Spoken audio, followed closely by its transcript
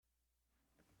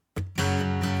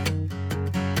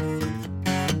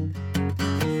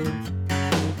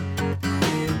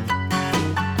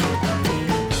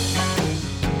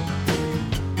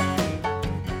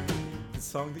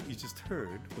just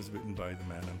heard was written by the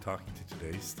man I'm talking to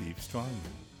today, Steve Strongman,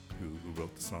 who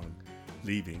wrote the song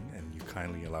Leaving, and you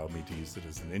kindly allowed me to use it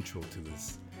as an intro to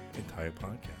this entire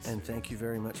podcast. And thank you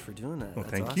very much for doing that. Well,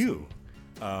 That's thank awesome.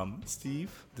 you.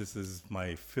 Steve, this is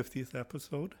my 50th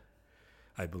episode,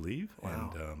 I believe,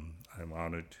 Wow. and I'm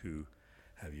honored to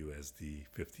have you as the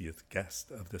 50th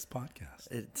guest of this podcast.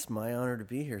 It's my honor to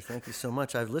be here. Thank you so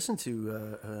much. I've listened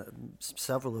to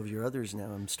several of your others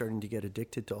now. I'm starting to get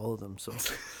addicted to all of them, so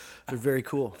they're very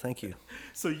cool. Thank you.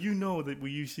 So you know that we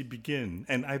usually begin,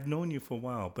 and I've known you for a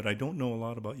while, but I don't know a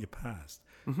lot about your past.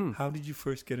 Mm-hmm. How did you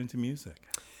first get into music?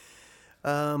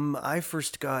 I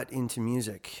first got into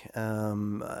music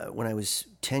when I was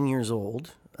 10 years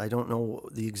old. I don't know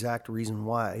the exact reason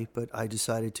why, but I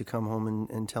decided to come home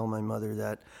and tell my mother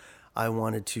that I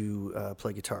wanted to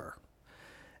play guitar.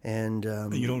 And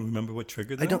you don't remember what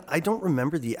triggered that? I don't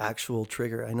remember the actual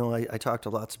trigger. I know I talk to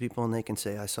lots of people and they can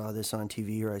say, I saw this on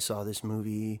TV or I saw this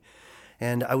movie.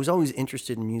 And I was always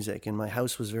interested in music, and my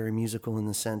house was very musical in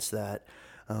the sense that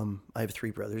I have 3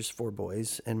 brothers, 4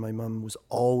 boys, and my mom was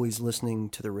always listening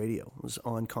to the radio. It was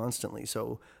on constantly.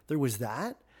 So there was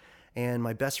that. And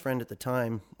my best friend at the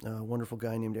time, a wonderful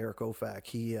guy named Eric Ofak,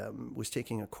 he was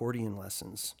taking accordion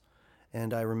lessons.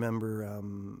 And I remember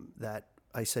that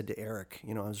I said to Eric,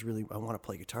 I want to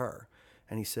play guitar.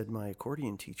 And he said, my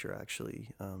accordion teacher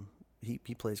actually,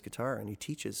 he plays guitar and he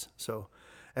teaches. So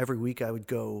every week I would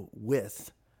go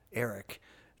with Eric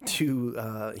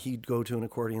he'd go to an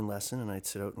accordion lesson and I'd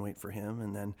sit out and wait for him.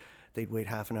 And then they'd wait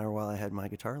half an hour while I had my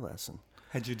guitar lesson.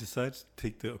 Had you decided to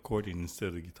take the accordion instead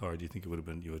of the guitar, do you think it would have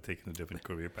been you would have taken a different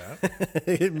career path?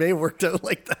 It may have worked out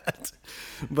like that.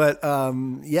 But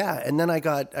yeah, and then I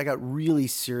got really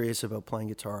serious about playing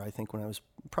guitar. I think when I was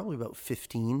probably about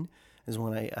 15 is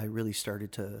when I really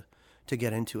started to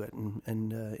get into it.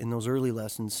 And in those early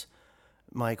lessons,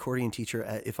 my accordion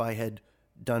teacher, if I had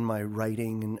done my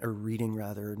writing or reading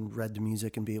rather, and read the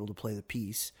music and be able to play the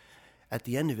piece, at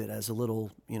the end of it, as a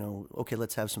little, okay,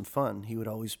 let's have some fun, he would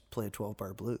always play a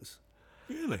 12-bar blues.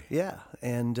 Really? Yeah.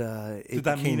 And did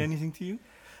that mean anything to you?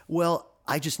 Well,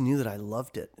 I just knew that I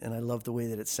loved it, and I loved the way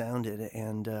that it sounded,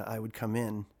 and I would come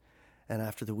in, and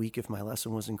after the week, if my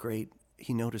lesson wasn't great,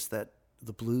 he noticed that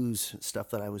the blues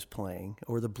stuff that I was playing,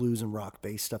 or the blues and rock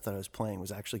bass stuff that I was playing,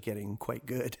 was actually getting quite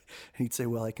good. And he'd say,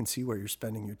 well, I can see where you're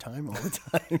spending your time all the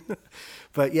time.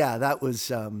 But yeah, that was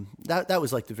that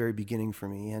was like the very beginning for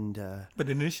me. And But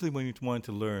initially when you wanted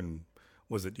to learn,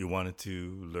 was it you wanted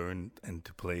to learn and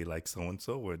to play like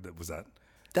so-and-so, or was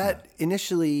that...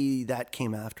 Initially, that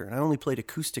came after. And I only played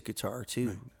acoustic guitar,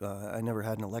 too. Right. I never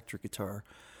had an electric guitar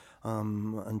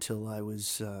until I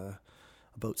was...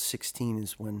 about 16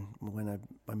 is when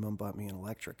my mom bought me an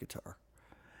electric guitar.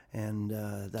 And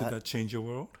did that change your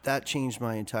world? That changed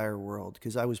my entire world,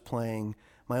 because I was playing,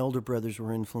 my older brothers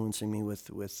were influencing me with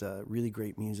really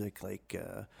great music. Like,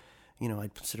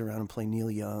 I'd sit around and play Neil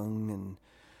Young, and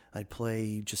I'd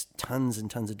play just tons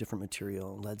and tons of different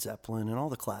material, Led Zeppelin and all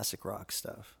the classic rock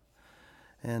stuff.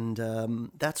 And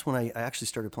that's when I actually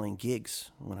started playing gigs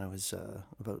when I was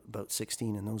about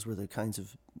 16, and those were the kinds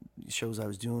of shows I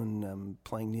was doing,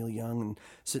 playing Neil Young and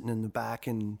sitting in the back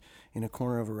in a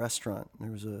corner of a restaurant.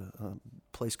 There was a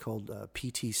place called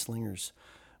PT Slingers,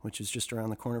 which is just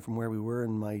around the corner from where we were,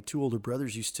 and my 2 older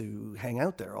brothers used to hang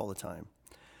out there all the time.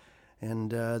 And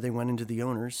they went into the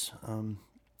owners,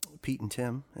 Pete and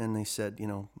Tim, and they said,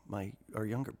 our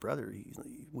younger brother,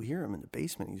 we hear him in the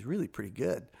basement, he's really pretty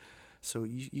good. So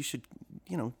you should,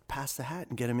 pass the hat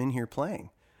and get him in here playing.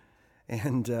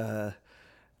 And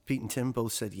Pete and Tim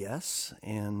both said yes.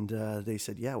 And they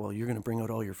said, yeah, well, you're going to bring out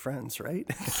all your friends, right?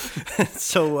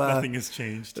 So nothing has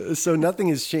changed. So nothing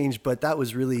has changed, but that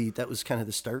was kind of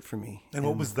the start for me. And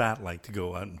what was that like to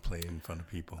go out and play in front of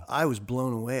people? I was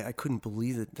blown away. I couldn't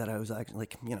believe it that I was actually,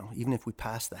 like, even if we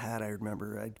passed the hat, I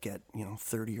remember I'd get,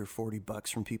 30 or 40 bucks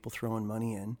from people throwing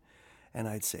money in. And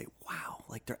I'd say, wow,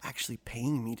 like they're actually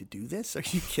paying me to do this? Are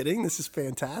you kidding? This is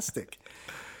fantastic.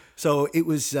 So it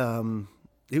was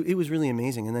it was really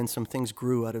amazing. And then some things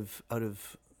grew out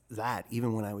of that,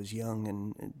 even when I was young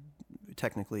and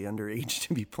technically underage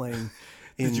to be playing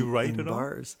Did you write in at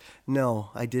bars. All?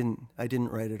 No, I didn't. I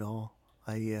didn't write at all.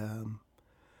 I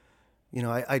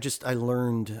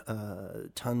learned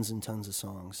tons and tons of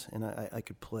songs, and I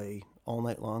could play all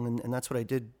night long, and that's what I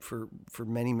did for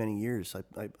many, many years.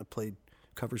 I played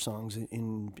cover songs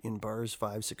in bars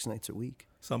 5-6 nights a week.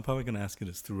 So I'm probably going to ask you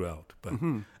this throughout, but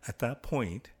at that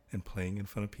point, in playing in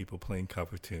front of people, playing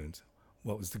cover tunes,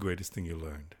 what was the greatest thing you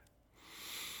learned?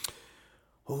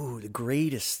 Oh, the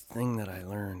greatest thing that I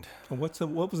learned. Well,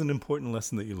 what was an important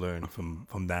lesson that you learned from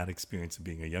that experience of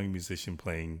being a young musician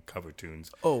playing cover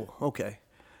tunes? Oh, okay.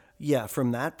 Yeah,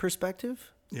 from that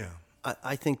perspective, Yeah.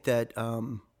 I think that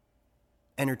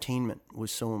entertainment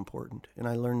was so important. And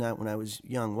I learned that when I was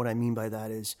young. What I mean by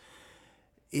that is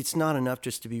it's not enough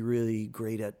just to be really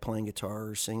great at playing guitar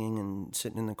or singing and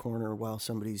sitting in the corner while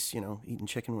somebody's, eating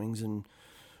chicken wings and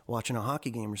watching a hockey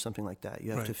game or something like that.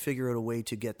 You have to figure out a way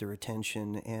to get their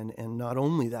attention. And not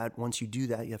only that, once you do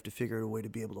that, you have to figure out a way to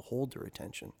be able to hold their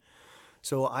attention.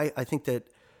 So I think that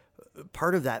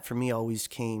part of that for me always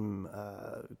came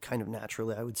kind of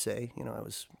naturally, I would say. I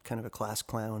was kind of a class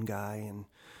clown guy, and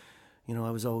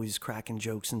I was always cracking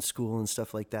jokes in school and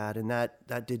stuff like that. And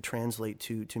that did translate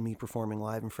to me performing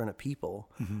live in front of people.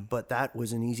 Mm-hmm. But that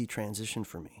was an easy transition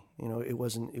for me. It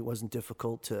wasn't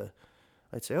difficult to,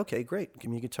 I'd say, okay, great, give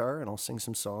me a guitar and I'll sing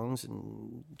some songs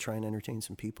and try and entertain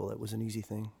some people. That was an easy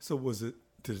thing. So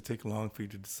did it take long for you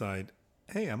to decide,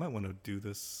 hey, I might want to do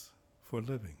this for a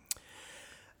living?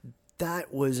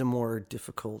 That was a more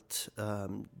difficult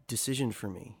decision for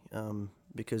me.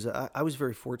 Because I was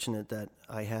very fortunate that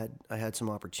I had some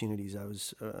opportunities. I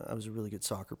was a really good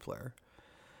soccer player,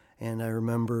 and I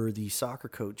remember the soccer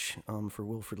coach for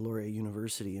Wilfrid Laurier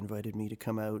University invited me to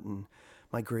come out, and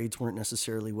my grades weren't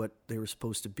necessarily what they were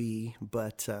supposed to be,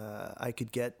 but I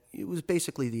could get. It was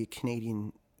basically the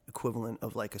Canadian equivalent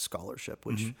of like a scholarship,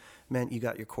 which mm-hmm. meant you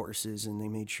got your courses, and they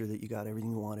made sure that you got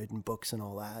everything you wanted and books and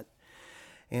all that.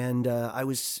 And I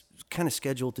was kind of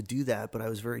scheduled to do that, but I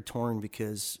was very torn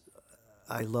because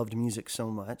I loved music so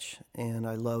much, and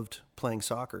I loved playing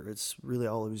soccer. It's really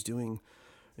all I was doing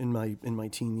in my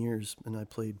teen years, and I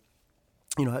played,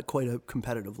 at quite a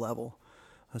competitive level,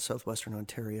 Southwestern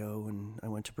Ontario, and I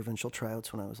went to provincial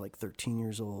tryouts when I was like 13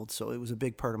 years old. So it was a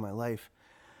big part of my life.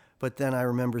 But then I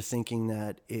remember thinking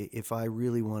that if I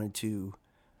really wanted to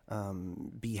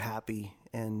be happy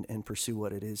and pursue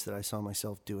what it is that I saw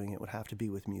myself doing, it would have to be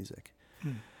with music.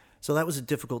 Hmm. So that was a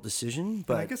difficult decision.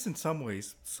 But I guess in some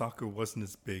ways, soccer wasn't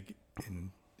as big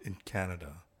in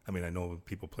Canada. I mean, I know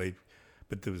people played,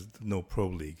 but there was no pro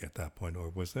league at that point, or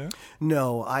was there?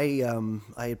 No, I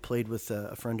had played with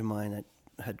a friend of mine that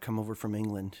had come over from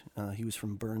England. He was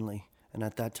from Burnley, and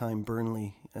at that time,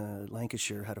 Burnley,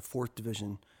 Lancashire, had a 4th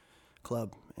division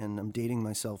club. And I'm dating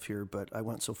myself here, but I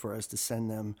went so far as to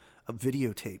send them a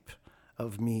videotape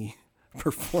of me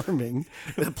performing,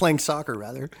 playing soccer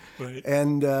rather, right.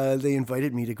 And they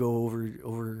invited me to go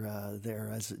over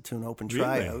there to an open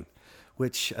tryout.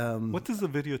 Which what does the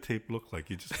videotape look like?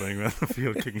 You're just playing around the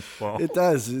field kicking the ball. It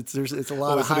does. It's a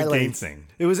lot of highlights. Was it a game thing?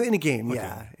 It was in a game. Okay.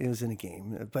 Yeah, it was in a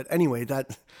game. But anyway,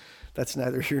 that's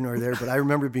neither here nor there. But I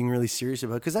remember being really serious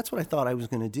about it because that's what I thought I was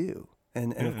going to do.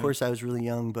 And of course I was really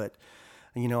young, but.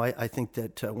 I think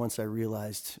that once I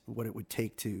realized what it would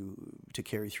take to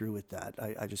carry through with that,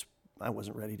 I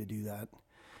wasn't ready to do that.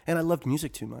 And I loved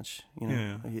music too much.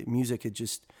 Music had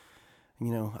just,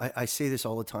 I say this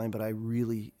all the time, but I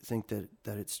really think that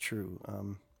it's true.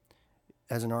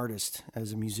 As an artist,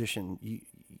 as a musician,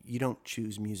 you don't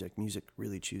choose music. Music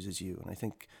really chooses you. And I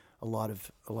think a lot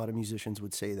of musicians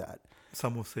would say that.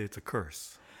 Some will say it's a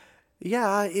curse.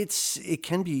 Yeah, it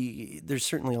can be. There's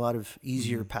certainly a lot of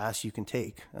easier paths you can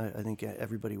take. I think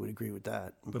everybody would agree with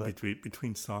that. But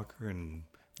between soccer and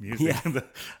music, yeah.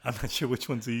 I'm not sure which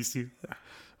one's easier.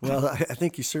 Well, I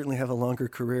think you certainly have a longer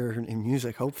career in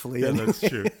music, hopefully. Yeah, anyway. That's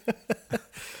true.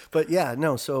 But yeah,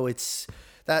 no. So it's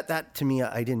that to me,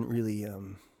 I didn't really.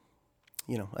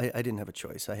 I didn't have a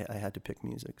choice. I had to pick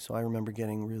music. So I remember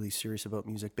getting really serious about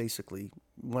music basically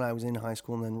when I was in high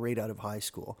school and then right out of high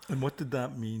school. And what did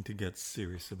that mean to get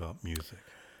serious about music?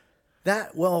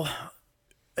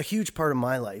 A huge part of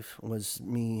my life was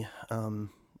me,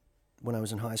 when I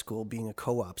was in high school, being a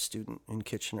co-op student in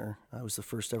Kitchener. I was the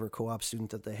first ever co-op student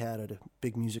that they had at a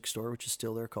big music store, which is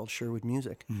still there, called Sherwood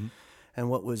Music. Mm-hmm. And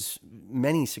what was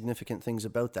many significant things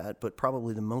about that, but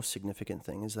probably the most significant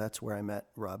thing is that's where I met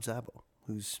Rob Szabo,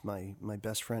 who's my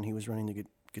best friend. He was running the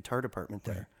guitar department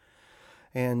there.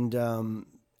 Right. And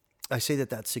I say that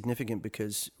that's significant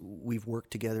because we've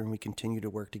worked together and we continue to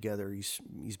work together.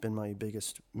 He's been my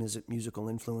biggest musical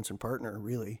influence and partner,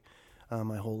 really,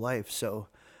 my whole life. So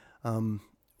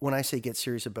when I say get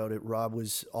serious about it, Rob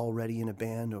was already in a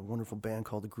band, a wonderful band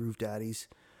called the Groove Daddies,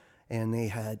 and they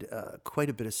had quite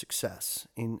a bit of success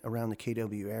around the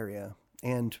KW area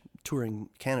and touring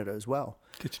Canada as well.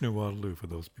 Kitchener-Waterloo, for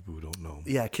those people who don't know.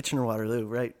 Yeah, Kitchener-Waterloo,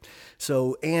 right.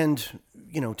 So, and,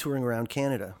 touring around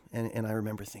Canada. And I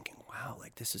remember thinking, wow,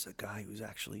 like this is a guy who's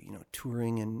actually,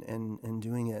 touring and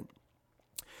doing it.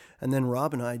 And then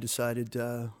Rob and I decided,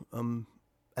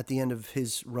 at the end of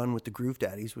his run with the Groove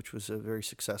Daddies, which was a very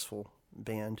successful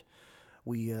band,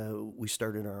 we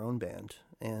started our own band,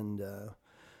 and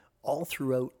all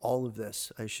throughout all of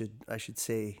this, I should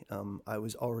say, I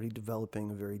was already developing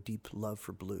a very deep love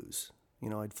for blues. You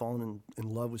know, I'd fallen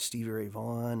in love with Stevie Ray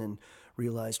Vaughan and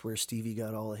realized where Stevie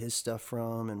got all of his stuff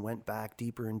from, and went back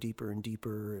deeper and deeper and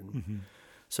deeper. And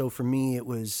so for me, it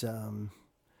was,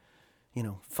 you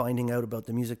know, finding out about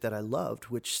the music that I loved,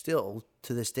 which still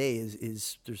to this day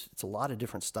it's a lot of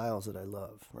different styles that I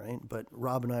love, right? But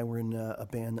Rob and I were in a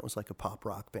band that was like a pop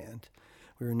rock band.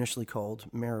 We were initially called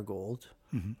Marigold.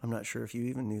 I'm not sure if you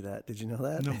even knew that. Did you know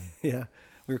that? No. Yeah,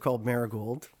 we were called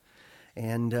Marigold.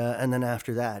 And then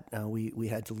after that, we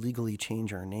had to legally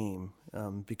change our name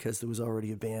because there was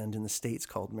already a band in the States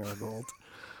called Marigold.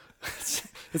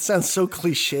 It sounds so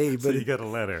cliche, but So you got a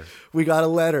letter. we got a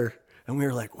letter, and we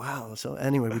were like, wow. So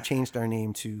anyway, we changed our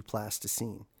name to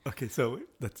Plasticine. Okay, so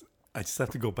I just have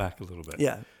to go back a little bit.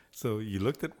 Yeah. So you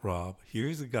looked at Rob.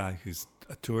 Here's a guy who's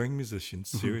a touring musician,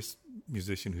 serious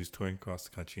musician who's touring across the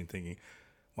country and thinking,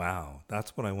 wow,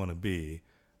 that's what I want to be.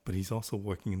 But he's also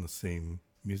working in the same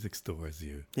music store as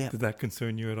you. Yeah. Did that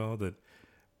concern you at all, that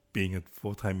being a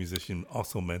full-time musician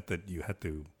also meant that you had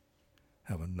to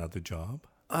have another job?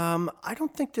 I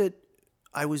don't think that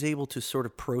I was able to sort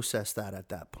of process that at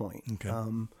that point. Okay.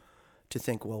 To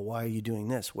think, well, why are you doing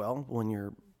this? Well, when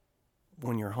you're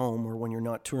home or when you're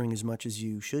not touring as much as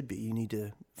you should be, you need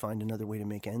to find another way to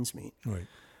make ends meet. Right.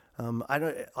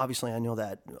 Obviously, I know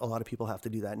that a lot of people have to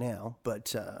do that now,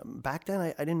 but back then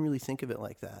I didn't really think of it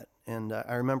like that. And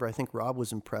I remember, I think Rob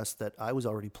was impressed that I was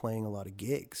already playing a lot of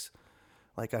gigs.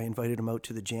 Like, I invited him out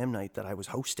to the jam night that I was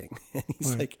hosting, and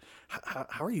he's like,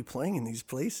 how are you playing in these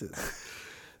places?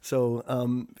 So,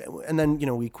 and then, you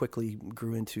know, we quickly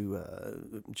grew into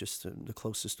just the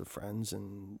closest of friends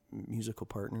and musical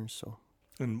partners. So,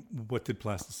 And what did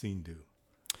Plasticine do?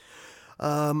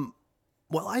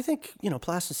 well, I think, you know,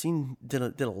 Plasticine did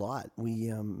a lot.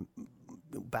 We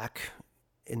back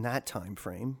in that time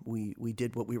frame, we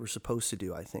did what we were supposed to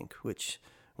do, I think, which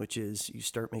is you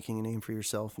start making a name for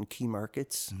yourself in key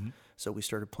markets. So we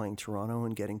started playing Toronto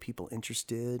and getting people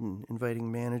interested and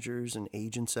inviting managers and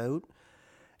agents out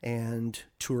and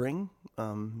touring,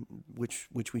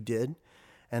 which we did.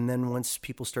 And then once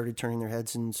people started turning their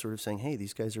heads and sort of saying, hey,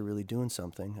 these guys are really doing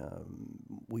something,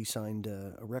 we signed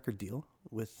a record deal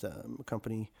with a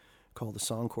company called the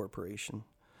Song Corporation.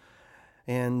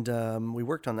 And we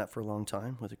worked on that for a long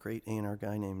time with a great A&R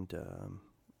guy named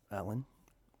Alan.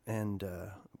 And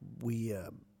we,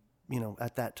 you know,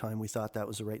 at that time, we thought that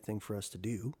was the right thing for us to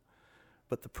do.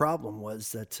 But the problem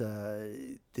was that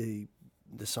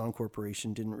the Song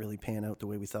Corporation didn't really pan out the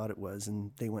way we thought it was,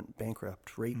 and they went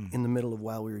bankrupt right in the middle of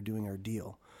while we were doing our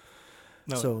deal.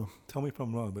 Now, So, tell me if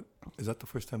I'm wrong, but is that the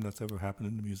first time that's ever happened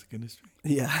in the music industry?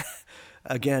 yeah,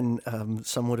 again,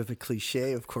 somewhat of a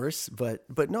cliche, of course, but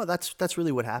no, that's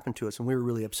really what happened to us, and we were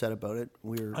really upset about it.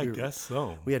 I guess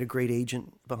so. We had a great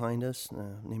agent behind us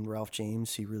named Ralph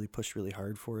James. He really pushed really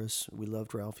hard for us. We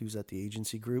loved Ralph. He was at the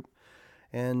agency group.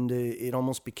 And it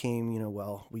almost became, you know,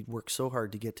 well, we worked so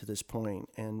hard to get to this point.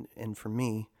 And for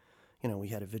me, you know, we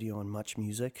had a video on Much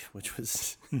Music, which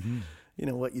was, you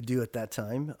know, what you do at that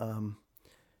time.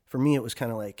 For me, it was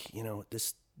kind of like, you know,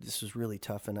 this was really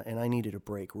tough, and I needed a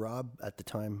break. Rob at the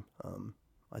time,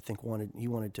 I think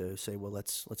wanted to say, well,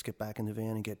 let's get back in the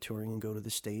van and get touring and go to the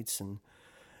States. And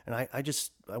I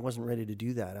wasn't ready to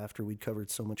do that after we'd covered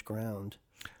so much ground.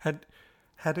 Had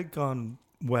it gone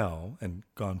well and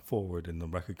gone forward and the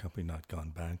record company not gone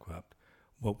bankrupt,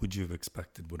 what would you have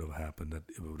expected would have happened? That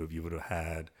you would have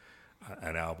had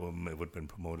an album, it would have been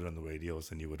promoted on the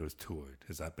radios, and you would have toured.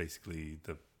 Is that basically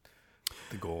the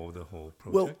goal of the whole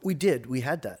project? Well, we did. We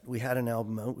had that. We had an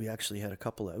album out. We actually had a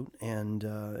couple out, and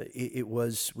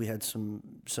we had some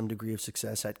degree of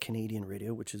success at Canadian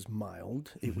radio, which is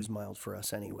mild. It was mild for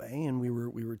us anyway, and we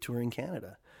were touring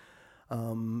Canada.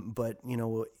 But you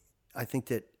know, I think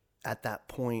that at that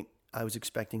point, I was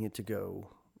expecting it to go,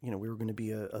 you know, we were going to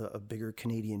be a bigger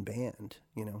Canadian band.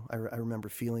 You know, I remember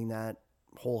feeling that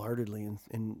wholeheartedly,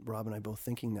 and Rob and I both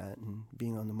thinking that, and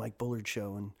being on the Mike Bullard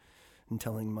show and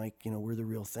telling Mike, you know, we're the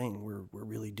real thing. We're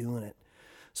really doing it.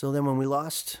 So then when we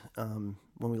lost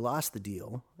the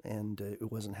deal and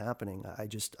it wasn't happening, I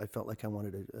felt like I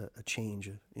wanted a change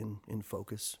in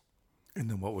focus. And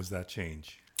then what was that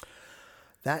change?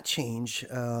 That change, It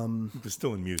was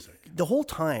still in music. the whole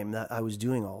time that I was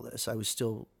doing all this, I was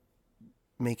still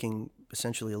making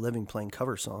essentially a living playing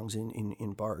cover songs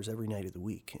in bars every night of the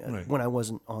week Right. when I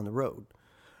wasn't on the road.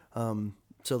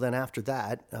 So then after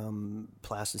that,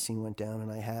 Plasticine went down,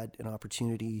 and I had an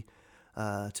opportunity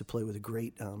to play with a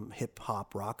great hip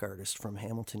hop rock artist from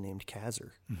Hamilton named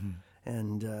Kazzer.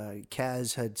 And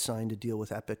Kaz had signed a deal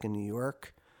with Epic in New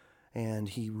York, and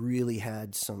he really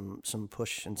had some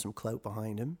push and some clout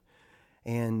behind him.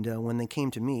 And when they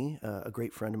came to me, a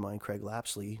great friend of mine, Craig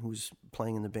Lapsley, who was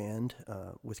playing in the band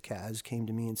with Kaz, came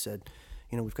to me and said,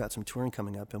 we've got some touring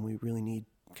coming up, and we really need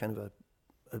kind of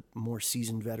a more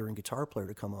seasoned veteran guitar player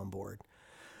to come on board.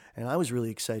 And I was really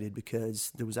excited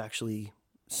because there was actually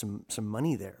some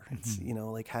money there. It's,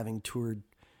 like having toured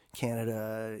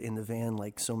Canada in the van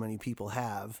like so many people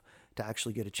have, to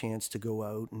actually get a chance to go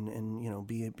out and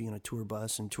be in a tour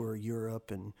bus and tour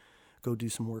Europe and go do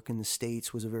some work in the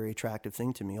States was a very attractive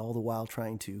thing to me, all the while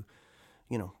trying to,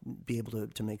 be able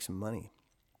to make some money.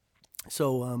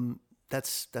 So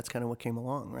that's kind of what came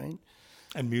along, right?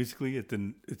 And musically, it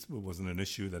wasn't an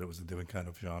issue that it was a different kind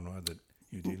of genre that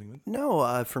you're dealing with?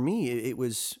 No, for me, it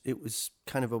was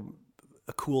kind of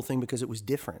a cool thing because it was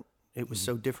different. It was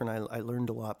so different. I learned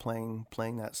a lot playing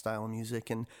that style of music,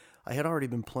 and I had already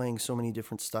been playing so many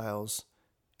different styles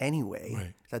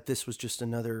anyway, that this was just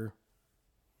another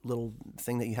little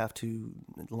thing that you have to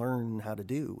learn how to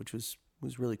do, which was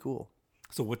really cool.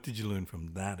 So what did you learn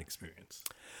from that experience?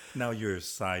 Now you're a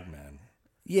sideman.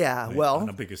 Yeah, right? well, on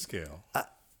a bigger scale.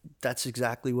 That's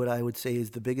exactly what I would say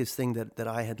is the biggest thing that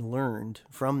I had learned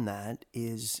from that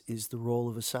is the role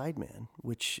of a sideman,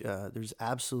 which there's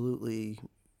absolutely,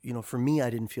 for me,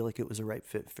 I didn't feel like it was a right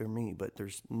fit for me, but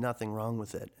there's nothing wrong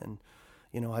with it. And,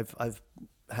 I've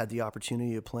had the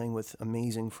opportunity of playing with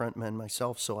amazing frontmen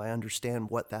myself, so I understand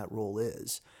what that role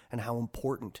is and how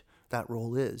important that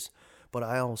role is. But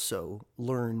I also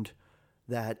learned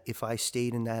that if I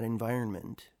stayed in that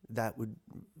environment, that would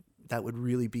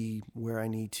really be where I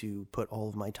need to put all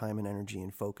of my time and energy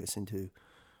and focus into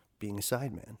being a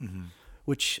sideman,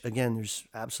 which, again, there's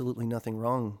absolutely nothing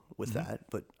wrong with that,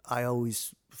 but I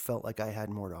always felt like I had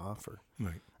more to offer.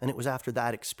 Right. And it was after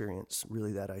that experience,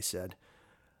 really, that I said,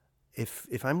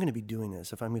 if I'm going to be doing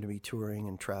this, if I'm going to be touring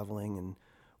and traveling and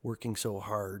working so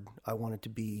hard, I want it to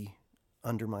be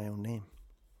under my own name.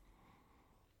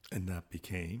 And that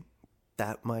became?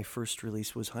 That my first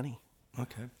release was Honey.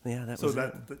 Okay. Yeah, that so was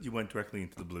that you went directly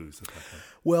into the blues at that point.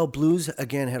 Well, blues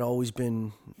again had always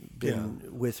been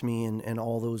with me, and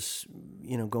all those,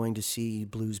 going to see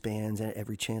blues bands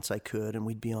every chance I could, and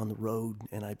we'd be on the road,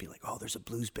 and I'd be like, "Oh, there's a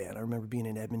blues band." I remember being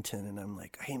in Edmonton, and I'm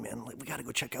like, "Hey, man, we got to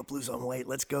go check out Blues on White.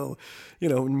 Let's go,"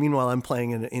 And meanwhile, I'm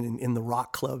playing in the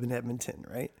rock club in Edmonton,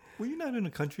 right? Were you not in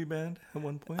a country band at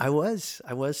one point? I was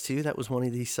too. That was one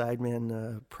of these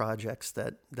sideman projects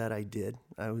that I did.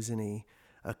 I was in a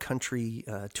country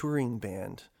touring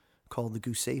band called the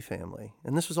Gousset Family.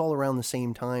 And this was all around the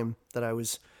same time that I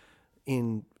was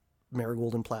in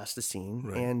Marigold and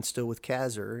Plasticine and still with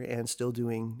Kazzer and still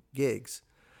doing gigs.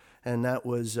 And that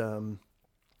was a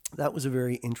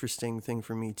very interesting thing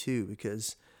for me too,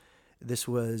 because this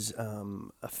was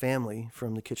a family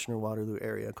from the Kitchener-Waterloo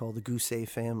area called the Gousset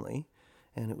Family.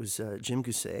 And it was Jim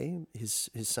Gousset, his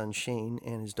son Shane,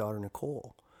 and his daughter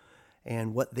Nicole.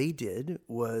 And what they did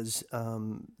was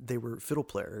they were fiddle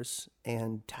players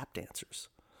and tap dancers.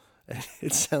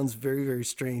 It sounds very, very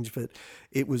strange, but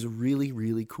it was a really,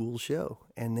 really cool show.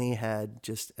 And they had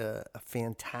just a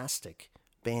fantastic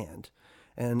band.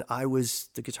 And I was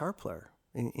the guitar player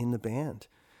in the band.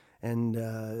 And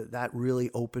that really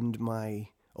opened my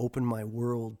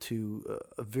world to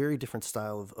a very different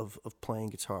style of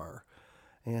playing guitar,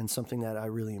 and something that I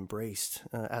really embraced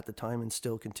at the time and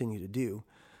still continue to do.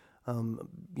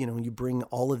 You bring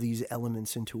all of these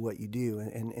elements into what you do,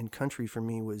 and country for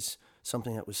me was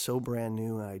something that was so brand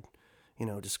new. I'd,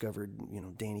 discovered,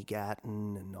 Danny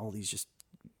Gatton and all these just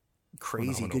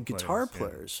crazy phenomenal good guitar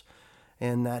players.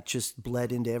 And that just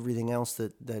bled into everything else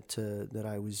that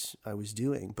I was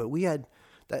doing. But we had,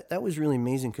 that was really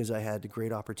amazing because I had the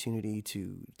great opportunity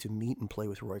to meet and play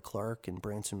with Roy Clark in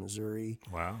Branson, Missouri.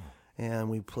 Wow. And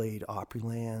we played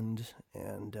Opryland,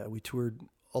 and we toured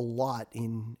a lot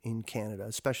in Canada,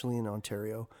 especially in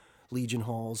Ontario, Legion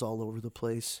halls all over the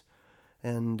place.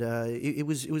 And it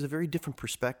was a very different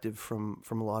perspective from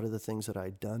a lot of the things that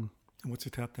I'd done. And what's your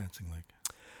tap dancing like?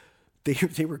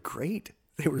 They were great.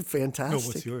 They were fantastic. No,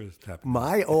 what's yours tap?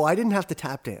 I didn't have to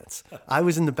tap dance. I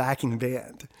was in the backing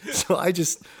band, so I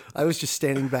was just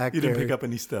standing back there. You didn't pick up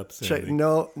any steps.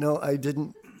 No, I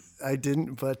didn't.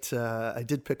 But I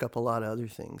did pick up a lot of other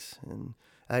things, and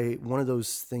one of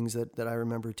those things that I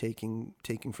remember taking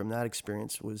from that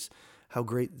experience was how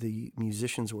great the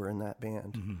musicians were in that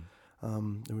band.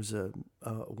 Mm-hmm. There was a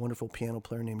wonderful piano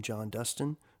player named John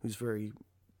Dustin, who's very,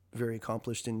 very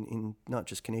accomplished in not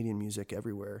just Canadian music,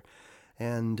 everywhere.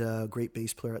 and a great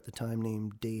bass player at the time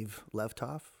named Dave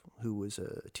Levtoff, who was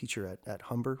a teacher at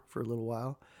Humber for a little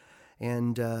while.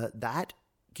 And that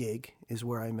gig is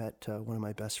where I met one of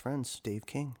my best friends, Dave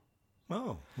King.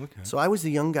 Oh, okay. So I was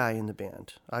the young guy in the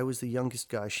band. I was the youngest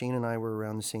guy. Shane and I were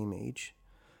around the same age.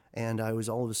 And I was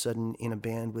all of a sudden in a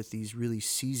band with these really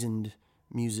seasoned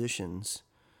musicians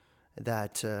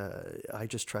that I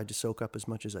just tried to soak up as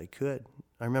much as I could.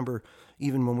 I remember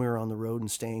even when we were on the road and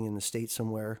staying in the States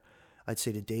somewhere, I'd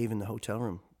say to Dave in the hotel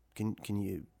room, can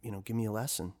you, give me a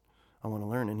lesson? I want to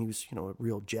learn. And he was, a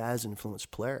real jazz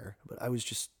influenced player, but I was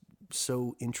just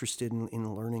so interested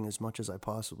in learning as much as I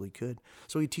possibly could.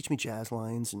 So he'd teach me jazz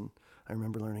lines, and I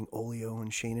remember learning Oleo,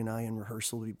 and Shane and I in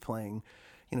rehearsal would be playing,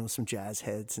 some jazz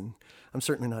heads. And I'm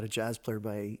certainly not a jazz player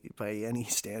by any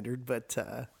standard, but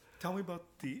tell me about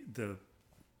the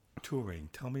touring.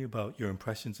 Tell me about your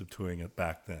impressions of touring it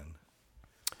back then.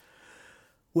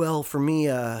 Well, for me,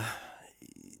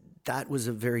 that was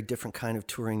a very different kind of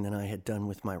touring than I had done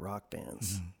with my rock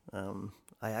bands. Mm-hmm.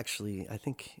 I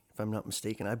think, if I'm not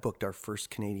mistaken, I booked our first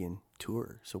Canadian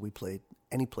tour. So we played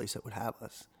any place that would have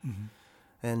us. Mm-hmm.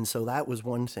 And so that was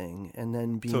one thing. And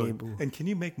then being able... And can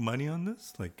you make money on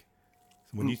this? Like,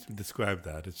 when you describe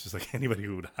that, it's just like anybody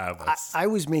who would have us. I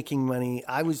was making money.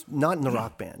 I was not in the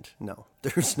rock band. No,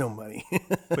 there's no money.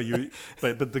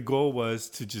 but the goal was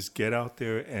to just get out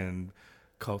there and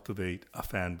cultivate a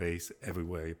fan base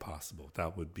everywhere possible.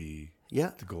 That would be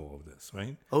the goal of this,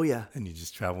 right? Oh, yeah. And you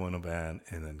just travel in a van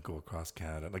and then go across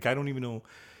Canada. Like, I don't even know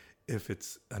if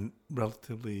it's a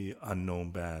relatively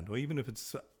unknown band, or even if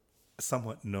it's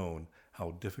somewhat known,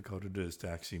 how difficult it is to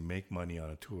actually make money on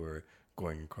a tour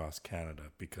going across Canada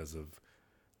because of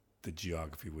the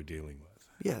geography we're dealing with.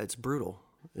 Yeah, it's brutal.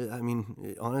 I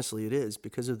mean, honestly, it is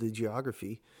because of the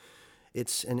geography.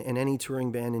 It's and any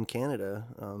touring band in Canada,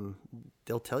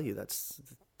 they'll tell you that's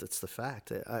the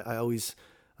fact. I always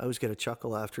get a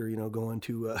chuckle after going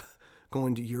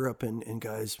to Europe and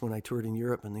guys when I toured in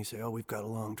Europe and they say, "Oh, we've got a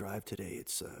long drive today.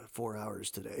 It's 4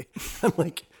 hours today." I'm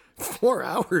like, 4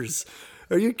 hours?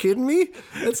 Are you kidding me?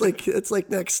 It's like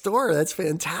next door. That's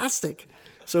fantastic.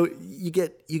 So you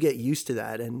get used to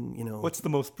that, and What's the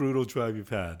most brutal drive you've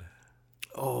had?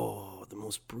 Oh, the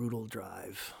most brutal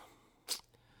drive.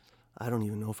 I don't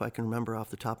even know if I can remember off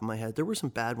the top of my head. There were some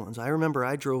bad ones. I remember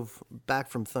I drove back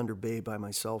from Thunder Bay by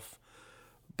myself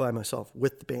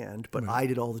with the band, but I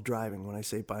did all the driving when I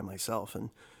say by myself,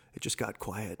 and it just got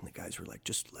quiet, and the guys were like,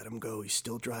 "Just let him go. He's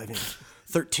still driving.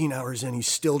 13 hours in, he's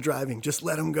still driving. Just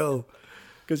let him go."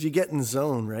 Because you get in the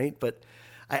zone, right? But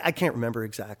I can't remember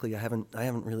exactly. I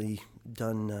haven't really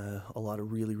done a lot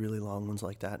of really, really long ones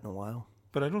like that in a while.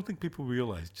 But I don't think people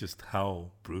realize just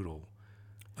how brutal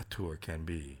a tour can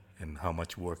be and how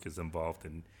much work is involved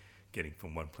in getting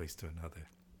from one place to another.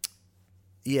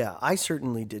 Yeah, I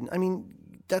certainly didn't. I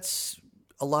mean, that's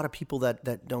a lot of people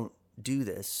that don't do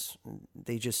this.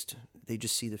 They just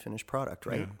see the finished product,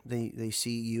 right? Yeah. They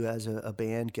see you as a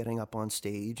band getting up on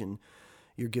stage and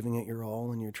you're giving it your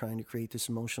all and you're trying to create this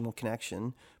emotional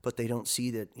connection, but they don't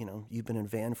see that, you've been in a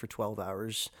van for 12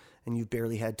 hours and you've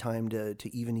barely had time to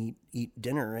even eat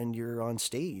dinner, and you're on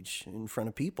stage in front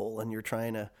of people and you're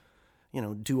trying to,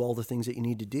 do all the things that you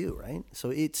need to do, right?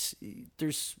 So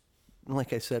there's,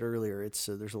 like I said earlier,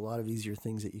 there's a lot of easier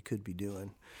things that you could be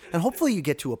doing. And hopefully you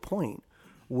get to a point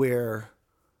where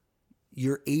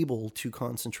you're able to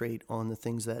concentrate on the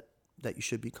things that you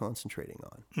should be concentrating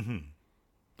on. Mm-hmm.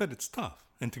 But it's tough.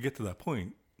 And to get to that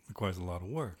point requires a lot of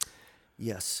work.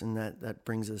 Yes, and that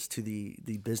brings us to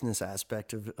the business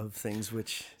aspect of things,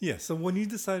 which... Yeah, so when you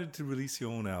decided to release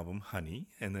your own album, Honey,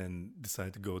 and then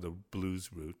decided to go the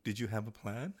blues route, did you have a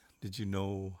plan? Did you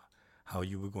know how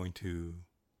you were going to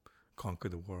conquer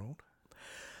the world?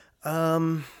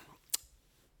 I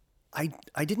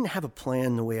didn't have a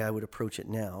plan the way I would approach it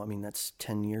now. I mean, that's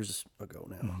 10 years ago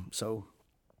now. Mm-hmm. So,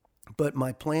 but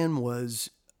my plan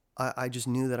was... I just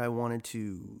knew that I wanted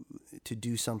to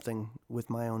do something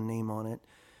with my own name on it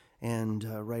and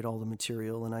write all the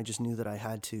material, and I just knew that I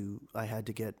had to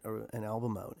get an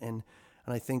album out, and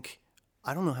I think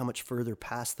I don't know how much further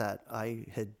past that I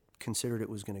had considered it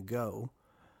was going to go,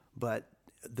 but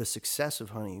the success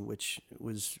of Honey, which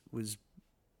was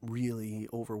really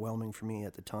overwhelming for me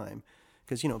at the time,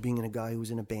 because being a guy who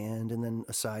was in a band and then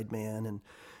a sideman and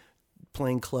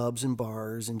playing clubs and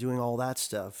bars and doing all that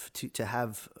stuff to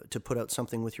put out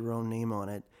something with your own name on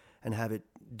it and have it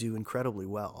do incredibly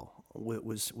well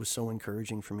was so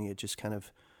encouraging for me. It just kind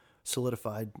of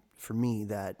solidified for me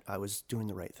that I was doing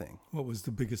the right thing. What was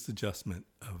the biggest adjustment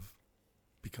of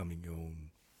becoming your own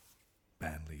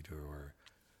band leader or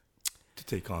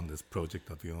to take on this project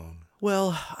of your own?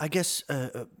 Well, I guess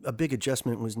a big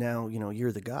adjustment was now,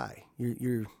 you're the guy,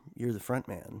 you're the front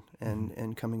man,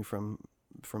 and coming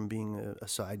from being a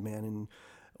side man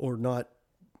or not.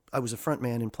 I was a front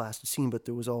man in Plasticine, but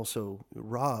there was also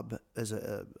Rob as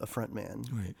a front man.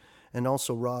 Right. And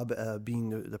also Rob being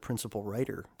the principal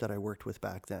writer that I worked with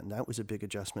back then. That was a big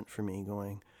adjustment for me,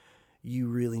 going, you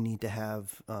really need to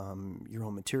have your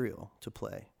own material to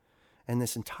play. And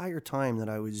this entire time that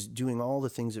I was doing all the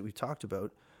things that we talked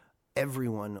about,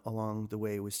 everyone along the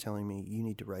way was telling me, you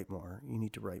need to write more, you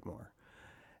need to write more.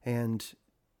 And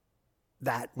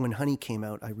that, when Honey came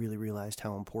out, I really realized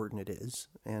how important it is,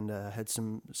 and had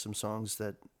some songs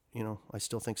that, I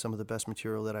still think some of the best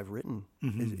material that I've written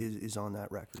is on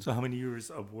that record. So how many years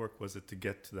of work was it to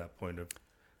get to that point of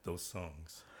those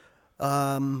songs?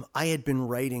 I had been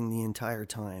writing the entire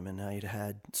time, and I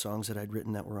had songs that I'd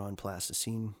written that were on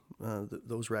Plasticine,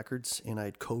 those records, and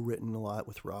I'd co-written a lot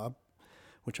with Rob,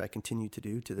 which I continue to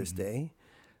do to this day.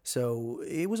 So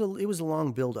it was a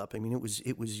long build up. I mean, it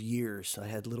was years. I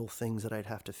had little things that I'd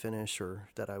have to finish, or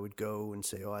that I would go and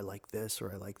say, oh, I like this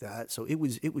or I like that. So it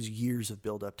was years of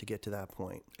build up to get to that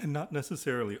point. And not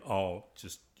necessarily all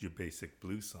just your basic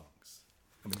blues songs.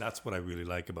 I mean, that's what I really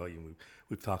like about you.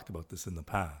 We've talked about this in the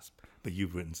past, but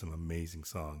you've written some amazing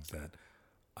songs that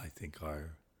I think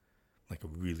are like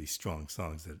really strong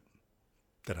songs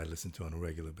that I listen to on a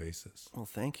regular basis. Well,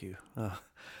 thank you.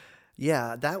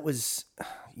 Yeah, that was,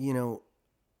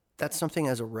 that's something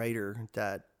as a writer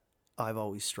that I've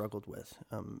always struggled with,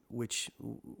 which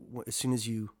as soon as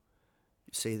you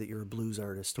say that you're a blues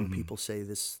artist, or people say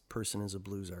this person is a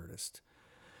blues artist,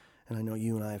 and I know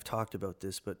you and I have talked about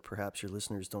this, but perhaps your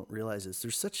listeners don't realize this,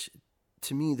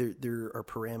 to me, there are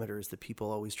parameters that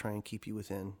people always try and keep you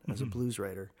within as a blues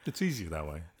writer. It's easier that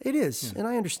way. It is, and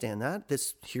I understand that.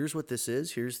 Here's what this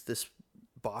is, here's this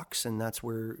box, and that's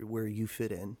where you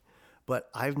fit in. But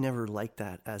I've never liked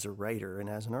that as a writer and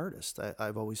as an artist.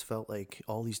 I've always felt like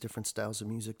all these different styles of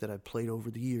music that I've played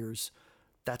over the years,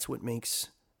 that's what makes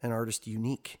an artist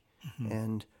unique.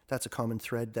 And that's a common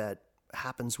thread that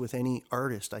happens with any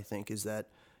artist, I think, is that,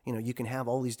 you can have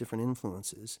all these different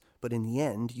influences, but in the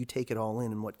end, you take it all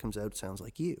in, and what comes out sounds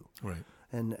like you. Right.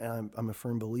 And I'm a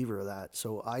firm believer of that.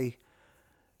 So I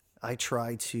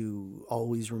try to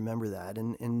always remember that.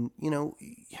 And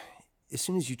as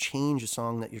soon as you change a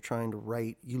song that you're trying to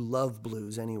write, you love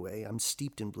blues anyway. I'm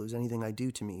steeped in blues. Anything I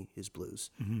do to me is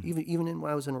blues. Even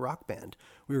when I was in a rock band,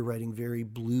 we were writing very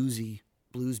bluesy,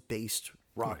 blues-based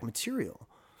rock material.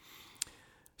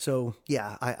 So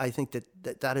yeah, I think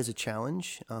that is a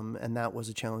challenge, and that was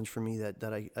a challenge for me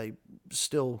that I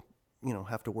still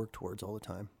have to work towards all the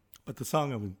time. But the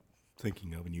song I'm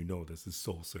thinking of, and this, is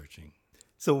Soul Searching.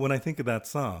 So when I think of that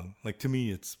song, like, to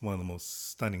me, it's one of the most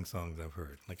stunning songs I've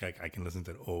heard. Like, I can listen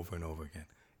to it over and over again.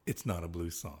 It's not a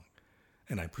blues song.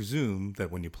 And I presume that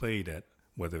when you played it,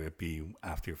 whether it be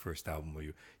after your first album or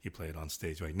you play it on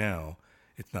stage right now,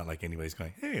 it's not like anybody's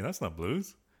going, hey, that's not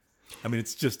blues. I mean,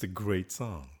 it's just a great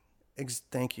song.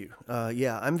 Thank you.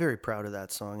 Yeah, I'm very proud of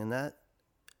that song. And that,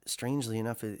 strangely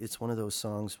enough, it's one of those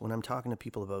songs, when I'm talking to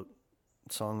people about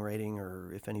songwriting,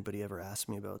 or if anybody ever asks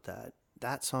me about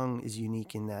that song is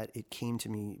unique in that it came to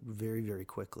me very, very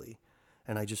quickly.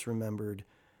 And I just remembered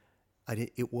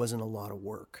it wasn't a lot of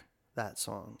work, that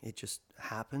song. It just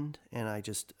happened, and I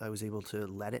was able to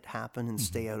let it happen and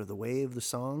stay out of the way of the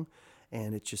song,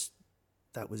 and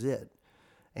that was it.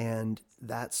 And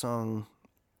that song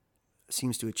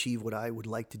seems to achieve what I would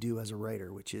like to do as a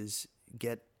writer, which is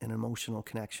get an emotional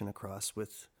connection across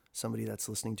with somebody that's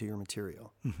listening to your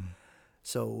material.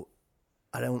 So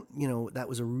that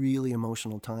was a really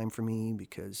emotional time for me,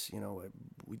 because,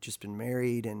 we'd just been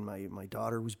married, and my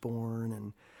daughter was born,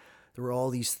 and there were all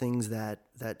these things that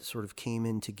sort of came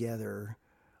in together,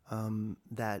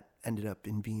 that ended up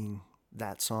in being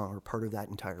that song, or part of that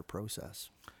entire process.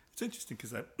 It's interesting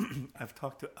because I've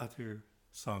talked to other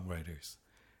songwriters,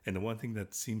 and the one thing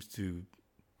that seems to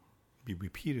be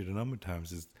repeated a number of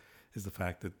times is the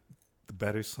fact that the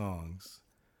better songs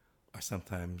are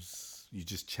sometimes you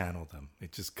just channel them.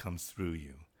 It just comes through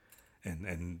you.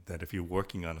 And that if you're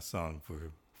working on a song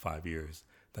for 5 years,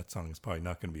 that song is probably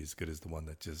not going to be as good as the one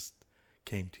that just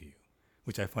came to you,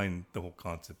 which I find the whole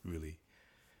concept really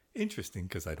interesting,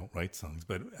 because I don't write songs.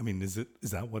 But I mean, is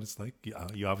that what it's like?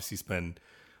 You obviously spend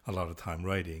a lot of time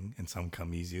writing, and some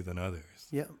come easier than others.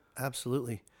 Yeah,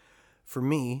 absolutely. For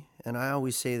me, and I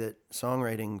always say that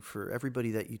songwriting, for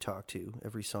everybody that you talk to,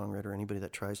 every songwriter, anybody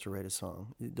that tries to write a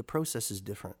song, the process is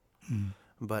different.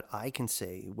 But I can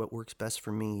say what works best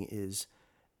for me is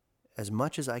as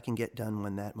much as I can get done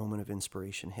when that moment of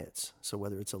inspiration hits. So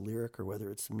whether it's a lyric or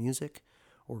whether it's the music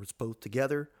or it's both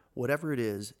together, whatever it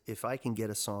is, if I can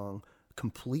get a song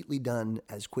completely done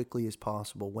as quickly as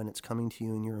possible when it's coming to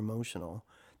you and you're emotional,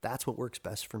 that's what works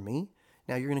best for me.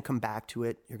 Now you're going to come back to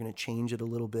it, you're going to change it a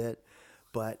little bit,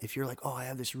 but if you're like, oh, I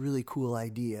have this really cool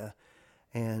idea,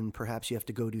 and perhaps you have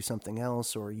to go do something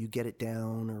else or you get it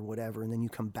down or whatever, and then you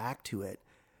come back to it,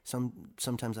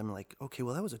 sometimes I'm like, okay,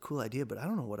 well, that was a cool idea, but I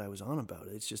don't know what I was on about.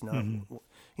 It's just not,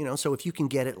 so if you can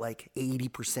get it like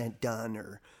 80% done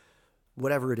or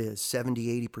whatever it is,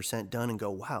 70, 80% done, and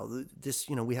go, wow, this,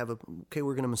 we have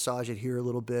we're going to massage it here a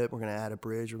little bit. We're going to add a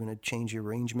bridge. We're going to change the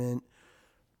arrangement.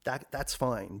 That's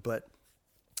fine. But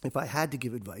if I had to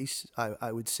give advice,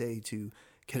 I would say to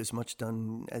get as much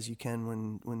done as you can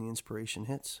when the inspiration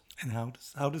hits. And how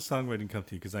does songwriting come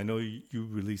to you? Because I know you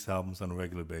release albums on a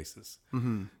regular basis.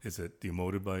 Mm-hmm. Is it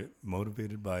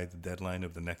motivated by the deadline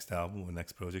of the next album or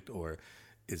next project, or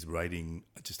is writing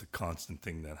just a constant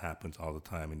thing that happens all the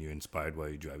time and you're inspired while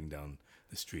you're driving down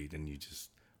the street and you just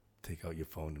take out your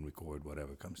phone and record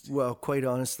whatever comes to you? Well, quite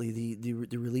honestly,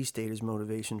 the release date is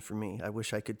motivation for me. I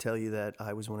wish I could tell you that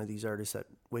I was one of these artists that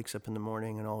wakes up in the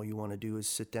morning and all you want to do is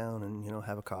sit down and,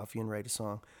 have a coffee and write a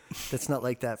song. That's not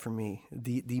like that for me.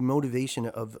 The motivation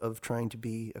of trying to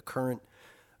be a current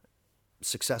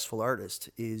successful artist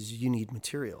is you need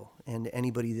material. And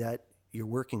anybody that you're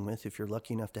working with, if you're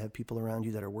lucky enough to have people around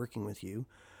you that are working with you,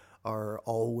 are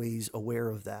always aware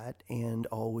of that and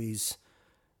always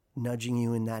nudging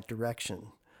you in that direction,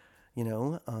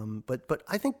 But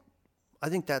I think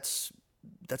that's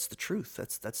the truth.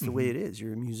 That's the way it is.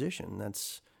 You're a musician.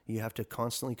 You have to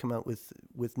constantly come out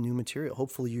with new material.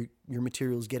 Hopefully your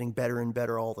material is getting better and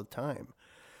better all the time.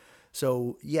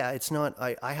 So yeah, it's not.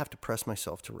 I have to press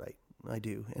myself to write. I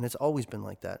do, and it's always been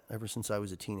like that ever since I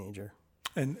was a teenager.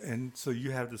 And so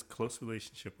you have this close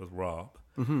relationship with Rob,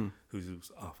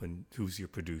 who's your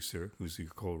producer, who's your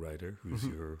co-writer, who's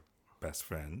your best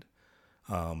friend.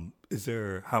 How is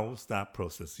that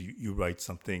process? You write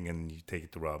something and you take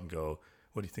it to Rob and go,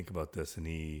 what do you think about this? And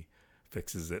he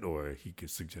fixes it, or he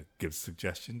gives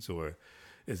suggestions, or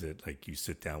is it like you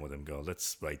sit down with him and go,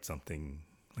 let's write something?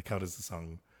 Like, how does the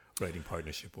songwriting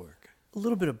partnership work? A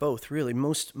little bit of both, really.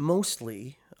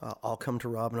 Mostly, I'll come to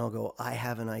Rob and I'll go, I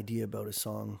have an idea about a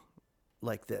song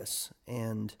like this.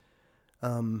 And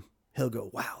he'll go,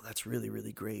 wow, that's really,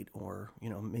 really great. Or,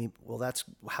 maybe,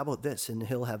 how about this? And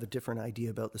he'll have a different idea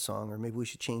about the song. Or maybe we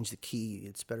should change the key.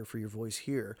 It's better for your voice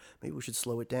here. Maybe we should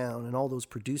slow it down, and all those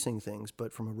producing things.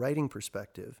 But from a writing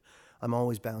perspective, I'm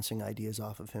always bouncing ideas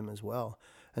off of him as well.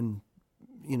 And,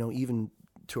 even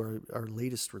to our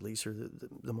latest release, or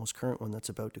the most current one that's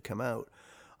about to come out,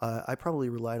 I probably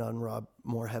relied on Rob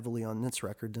more heavily on this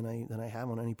record than I have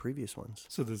on any previous ones.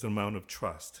 So there's an amount of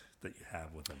trust that you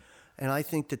have with him. And I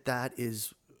think that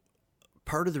is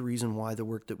part of the reason why the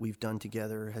work that we've done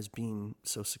together has been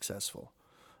so successful,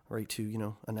 right?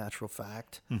 To, a natural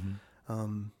fact.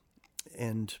 Mm-hmm.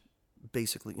 And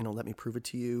basically, Let Me Prove It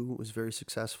to You was very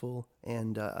successful.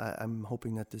 And I'm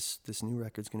hoping that this new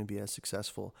record's going to be as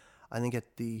successful. I think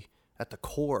at the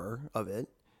core of it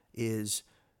is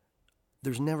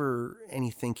there's never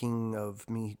any thinking of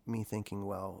me thinking,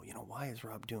 well, why is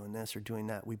Rob doing this or doing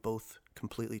that? We both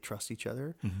completely trust each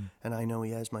other, and I know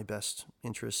he has my best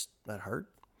interest at heart,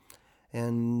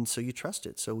 and so you trust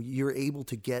it. So you're able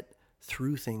to get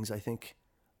through things, I think,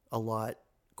 a lot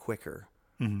quicker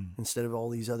instead of all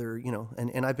these other,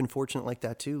 and I've been fortunate like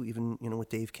that too. Even with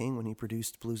Dave King when he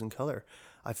produced Blues in Color,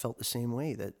 I felt the same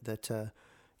way that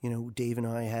Dave and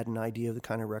I had an idea of the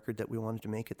kind of record that we wanted to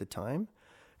make at the time.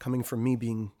 Coming from me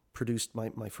being produced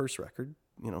my first record,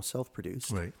 self-produced.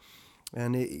 Right.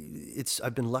 And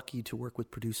I've been lucky to work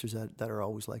with producers that are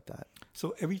always like that.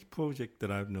 So every project that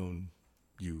I've known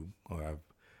you, or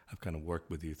I've kind of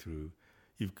worked with you through,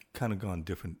 you've kind of gone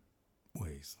different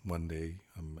ways. One day,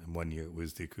 and 1 year it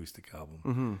was the acoustic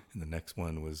album. And the next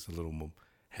one was a little more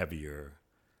heavier.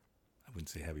 I wouldn't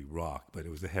say heavy rock, but it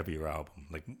was a heavier album,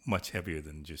 like much heavier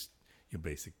than just your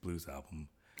basic blues album.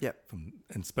 Yeah.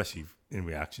 And especially in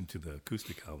reaction to the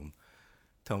acoustic album.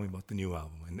 Tell me about the new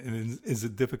album. And is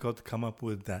it difficult to come up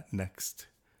with that next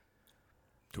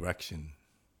direction?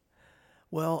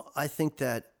 Well, I think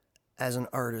that as an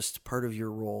artist, part of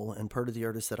your role and part of the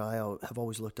artists that I have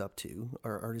always looked up to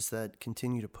are artists that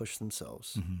continue to push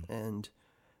themselves. And,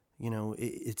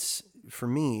 it's for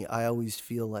me, I always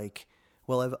feel like,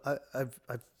 well,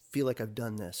 I feel like I've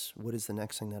done this. What is the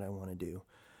next thing that I want to do?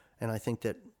 And I think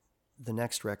that the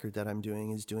next record that I'm doing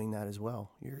is doing that as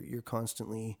well. You're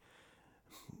constantly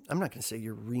I'm not going to say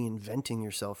you're reinventing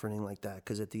yourself or anything like that,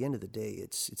 because at the end of the day,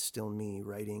 it's still me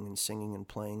writing and singing and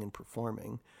playing and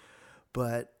performing.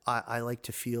 But I like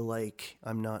to feel like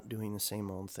I'm not doing the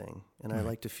same old thing. And I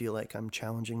like to feel like I'm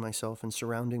challenging myself and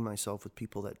surrounding myself with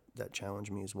people that challenge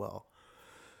me as well.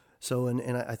 So,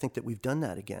 and I think that we've done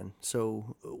that again.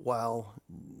 So while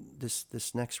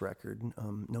this next record,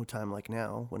 No Time Like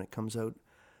Now, when it comes out,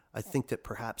 I think that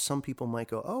perhaps some people might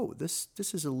go, oh, this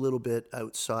is a little bit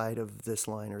outside of this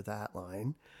line or that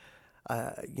line.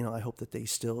 I hope that they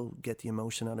still get the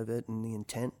emotion out of it and the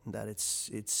intent that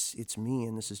it's me,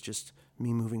 and this is just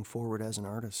me moving forward as an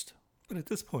artist. But at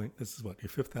this point, this is what, your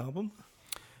 5th album?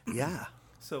 Yeah.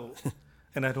 So,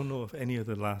 and I don't know if any of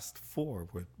the last 4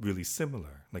 were really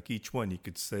similar. Like each one you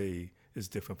could say is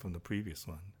different from the previous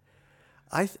one.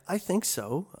 I think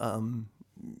so.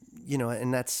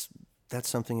 And that's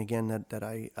something again that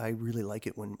I really like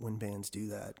it when bands do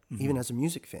that, even as a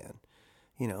music fan,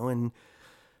 and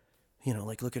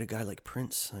like look at a guy like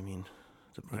Prince. I mean,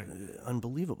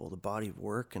 unbelievable, the body of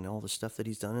work and all the stuff that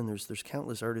he's done. And there's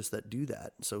countless artists that do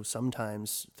that. So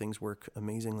sometimes things work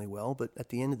amazingly well, but at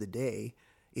the end of the day,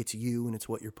 it's you and it's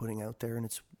what you're putting out there and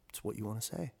it's what you want to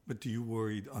say. But do you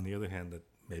worry, on the other hand, that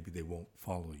maybe they won't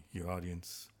follow you? Your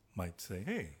audience might say,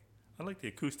 hey, I like the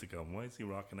acoustic album. Why is he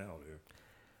rocking out here?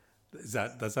 Does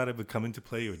that ever come into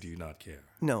play, or do you not care?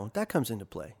 No, that comes into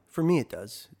play. For me, it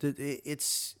does.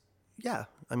 Yeah.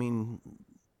 I mean,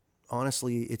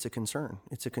 honestly, it's a concern.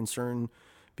 It's a concern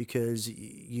because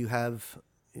you have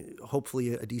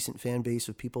hopefully a decent fan base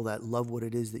of people that love what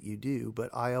it is that you do. But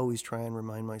I always try and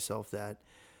remind myself that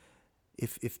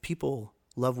if people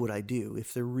love what I do,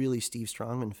 if they're really Steve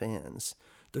Strongman fans,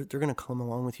 they're going to come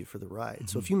along with you for the ride.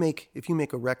 So if you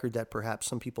make a record that perhaps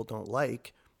some people don't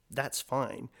like, that's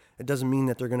fine. It doesn't mean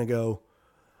that they're going to go,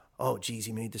 oh, geez,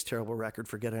 he made this terrible record.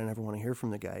 Forget it. I never want to hear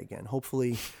from the guy again.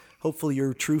 Hopefully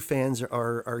your true fans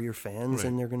are your fans,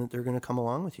 and they're gonna come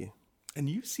along with you. And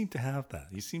you seem to have that.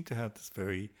 You seem to have this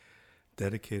very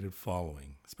dedicated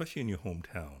following, especially in your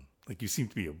hometown. Like you seem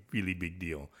to be a really big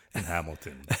deal in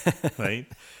Hamilton, right?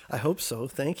 I hope so.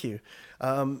 Thank you.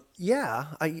 Yeah,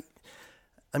 I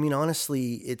mean,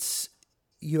 honestly,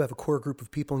 you have a core group of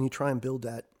people, and you try and build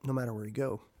that no matter where you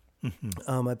go.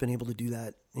 Mm-hmm. I've been able to do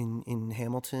that in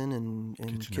Hamilton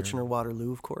and Kitchener,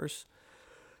 Waterloo, of course.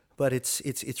 But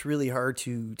it's really hard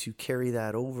to carry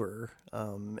that over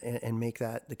and make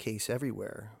that the case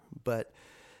everywhere. But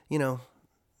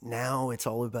now it's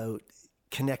all about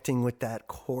connecting with that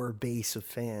core base of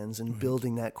fans and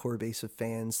building that core base of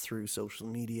fans through social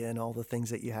media and all the things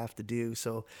that you have to do.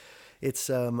 So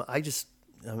it's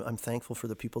I'm thankful for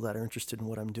the people that are interested in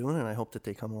what I'm doing, and I hope that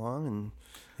they come along and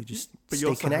they just but stay you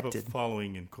also connected. Have a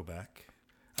following in Quebec.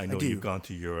 I know you've gone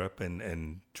to Europe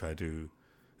and tried to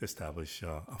establish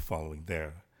a following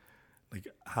there. Like,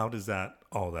 how does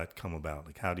all that come about?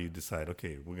 Like, how do you decide,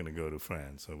 okay, we're going to go to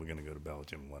France or we're going to go to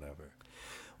Belgium, whatever?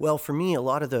 Well, for me, a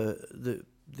lot of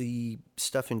the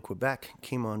stuff in Quebec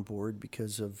came on board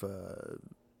because of a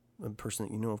person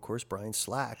that you know, of course, Brian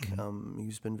Slack. Mm-hmm.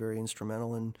 He's been very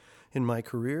instrumental in my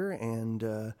career,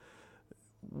 and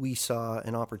we saw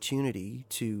an opportunity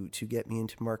to get me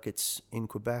into markets in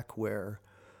Quebec where,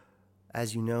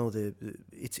 as you know,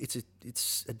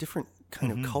 it's a different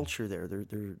kind of culture there.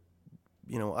 They're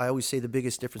I always say the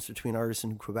biggest difference between artists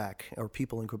in Quebec, or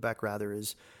people in Quebec rather,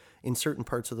 is in certain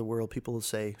parts of the world, people will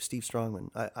say, Steve Strongman,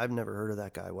 I've never heard of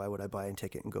that guy. Why would I buy a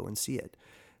ticket and go and see it?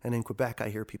 And in Quebec, I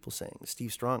hear people saying,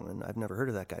 Steve Strongman, I've never heard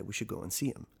of that guy. We should go and see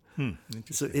him.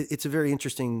 So it's a very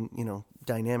interesting,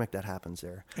 dynamic that happens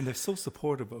there. And they're so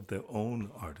supportive of their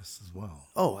own artists as well.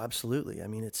 Oh, absolutely. I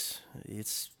mean, it's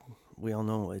we all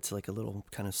know it's like a little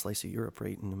kind of slice of Europe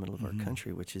right in the middle of our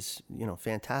country, which is,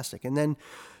 fantastic. And then,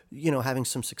 having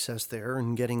some success there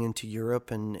and getting into Europe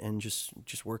and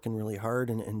just working really hard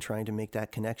and trying to make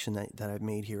that connection that I've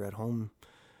made here at home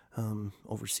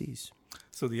overseas.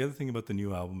 So the other thing about the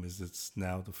new album is it's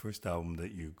now the first album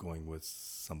that you're going with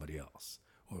somebody else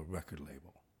or a record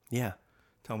label. Yeah.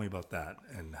 Tell me about that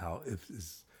and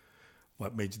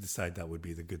what made you decide that would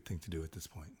be the good thing to do at this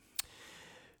point?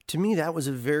 To me, that was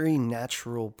a very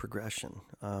natural progression.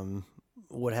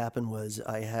 What happened was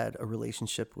I had a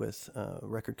relationship with a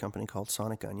record company called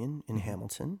Sonic Unyon in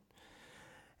Hamilton,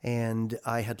 and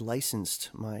I had licensed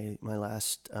my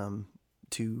last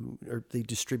they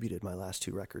distributed my last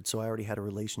 2 records, so I already had a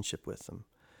relationship with them.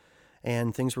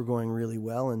 And things were going really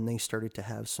well, and they started to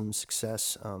have some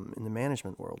success in the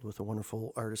management world with a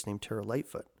wonderful artist named Tara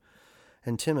Lightfoot.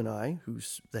 And Tim and I,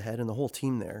 who's the head, and the whole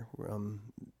team there,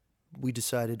 we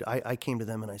decided, I came to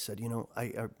them and I said,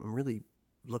 I'm really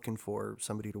looking for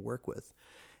somebody to work with.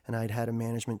 and I'd had a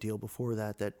management deal before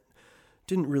that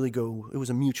didn't really go. It was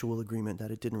a mutual agreement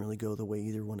that it didn't really go the way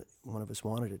either one of us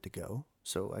wanted it to go.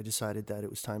 So I decided that it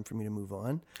was time for me to move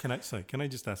on. Can I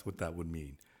just ask what that would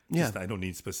mean? Yeah. Just, I don't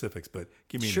need specifics, but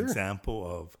give me Sure. an example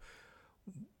of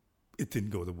it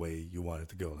didn't go the way you wanted it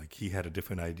to go. Like he had a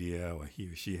different idea, or he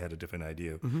or she had a different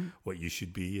idea of what you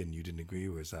should be, and you didn't agree,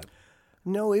 or is that?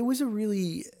 No, it was a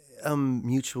really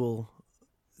mutual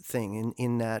thing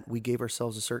in that we gave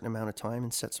ourselves a certain amount of time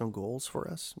and set some goals for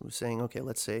us. We were saying, okay,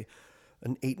 let's say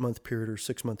an 8-month period or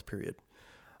 6-month period.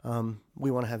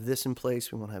 We want to have this in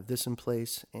place. We want to have this in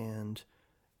place. And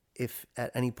if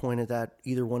at any point of that,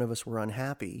 either one of us were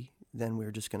unhappy, then we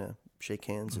were just going to shake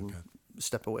hands and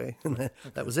step away. And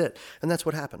that was it. And that's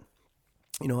what happened.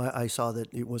 You know, I saw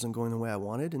that it wasn't going the way I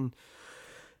wanted. And,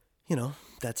 you know,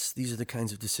 these are the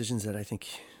kinds of decisions that I think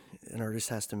an artist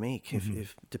has to make.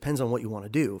 If depends on what you want to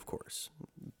do, of course.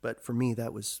 But for me,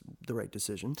 that was the right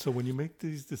decision. So when you make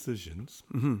these decisions,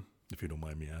 if you don't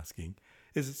mind me asking,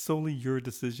 is it solely your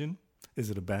decision? Is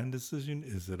it a band decision?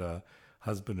 Is it a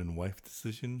husband and wife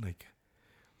decision? Like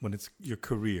when it's your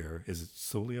career, is it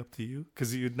solely up to you?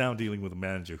 Because you're now dealing with a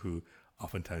manager who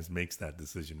oftentimes makes that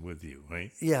decision with you,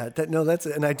 right? Yeah,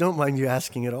 and I don't mind you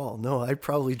asking at all. No, I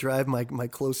probably drive my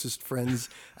closest friends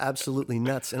absolutely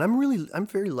nuts. And I'm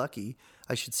very lucky.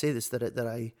 I should say this,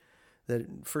 that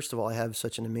first of all, I have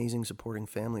such an amazing supporting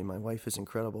family. My wife is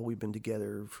incredible. We've been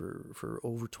together for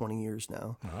over 20 years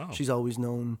now. Wow. She's always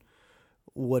known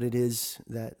what it is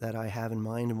that I have in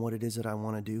mind and what it is that I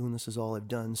want to do. And this is all I've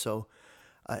done. So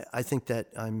I think that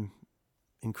I'm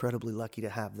incredibly lucky to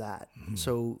have that.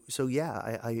 So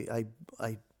yeah,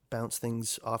 I bounce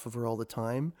things off of her all the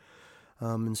time,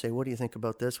 and say, what do you think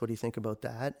about this? What do you think about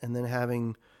that? And then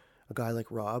having a guy like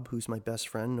Rob, who's my best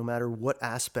friend, no matter what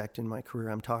aspect in my career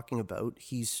I'm talking about,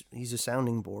 he's a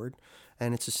sounding board.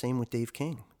 And it's the same with Dave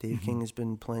King. Dave King has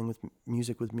been playing with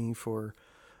music with me for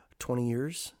 20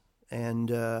 years. And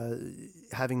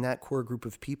having that core group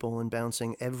of people and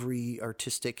bouncing every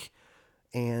artistic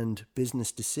and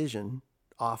business decision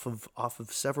off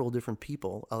of several different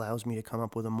people allows me to come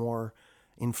up with a more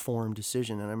informed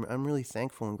decision. And I'm really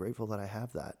thankful and grateful that I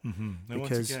have that. And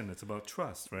once again, it's about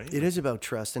trust, right? It is about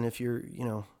trust. And if you're, you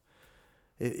know,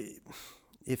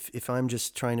 if I'm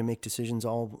just trying to make decisions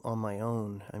all on my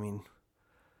own, I mean,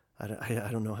 I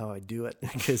don't know how I do it,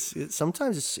 because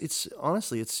sometimes it's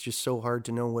honestly, it's just so hard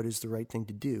to know what is the right thing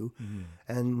to do.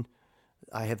 And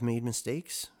I have made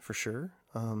mistakes for sure.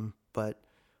 But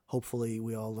hopefully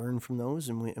we all learn from those,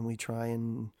 and we try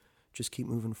and just keep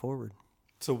moving forward.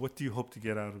 So what do you hope to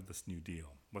get out of this new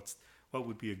deal? What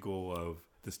would be a goal of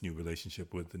this new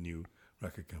relationship with the new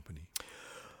record company?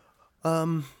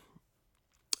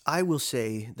 I will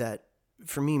say that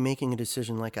for me, making a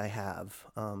decision like I have,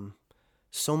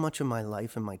 so much of my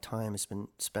life and my time has been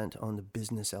spent on the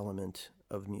business element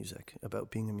of music, about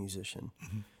being a musician.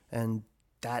 And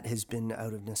that has been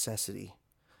out of necessity.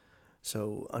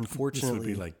 So unfortunately, this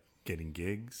would be like getting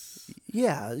gigs.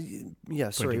 Yeah.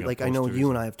 Sorry. Like I know you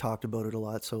and I have talked about it a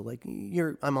lot. So like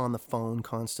I'm on the phone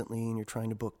constantly, and you're trying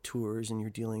to book tours, and you're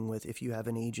dealing with, if you have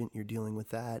an agent, you're dealing with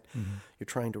that. You're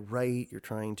trying to write, you're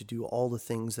trying to do all the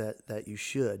things that you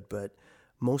should, but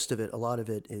most of it, a lot of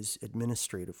it is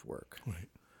administrative work. Right.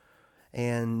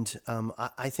 And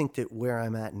I think that where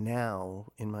I'm at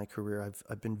now in my career,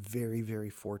 I've been very, very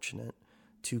fortunate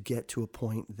to get to a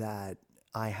point that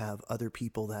I have other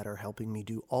people that are helping me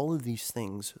do all of these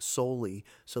things solely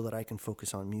so that I can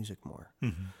focus on music more.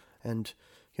 And,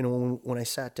 you know, when I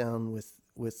sat down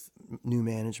with new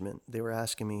management, they were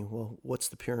asking me, well, what's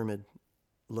the pyramid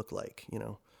look like? You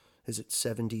know, is it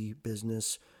 70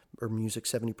 business or music,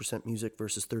 70% music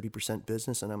versus 30%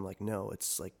 business? And I'm like, no,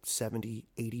 it's like 70,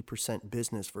 80%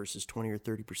 business versus 20 or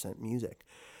 30% music.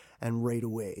 And right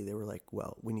away they were like,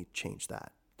 well, we need to change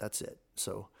that. That's it.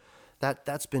 So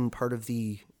that's been part of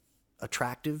the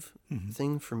attractive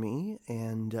thing for me.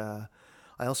 And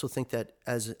I also think that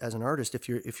as an artist, if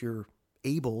you're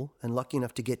able and lucky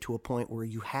enough to get to a point where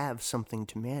you have something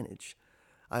to manage,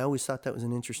 I always thought that was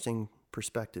an interesting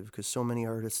perspective, because so many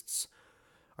artists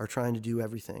are trying to do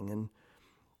everything. And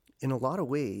in a lot of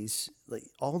ways, like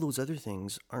all those other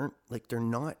things aren't, like, they're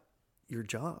not your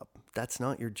job. That's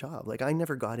not your job. Like, I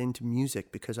never got into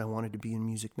music because I wanted to be in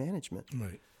music management.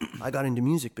 Right. I got into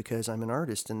music because I'm an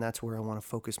artist, and that's where I want to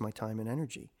focus my time and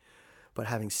energy. But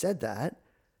having said that,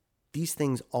 these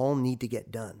things all need to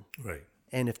get done. Right.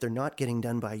 And if they're not getting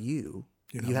done by you,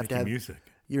 you have to have music.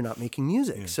 You're not making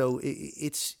music. Yeah. So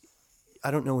it's,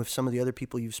 I don't know if some of the other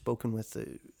people you've spoken with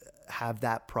have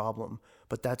that problem,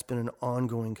 but that's been an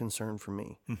ongoing concern for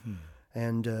me.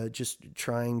 and just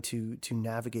trying to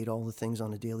navigate all the things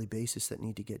on a daily basis that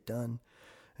need to get done.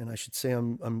 And I should say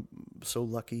I'm so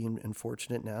lucky and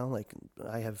fortunate now. Like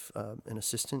I have an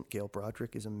assistant, Gail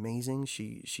Broderick, is amazing.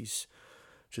 She's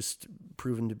just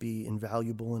proven to be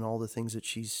invaluable in all the things that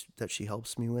she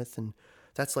helps me with, and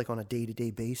that's like on a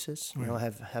day-to-day basis. Right. You know, I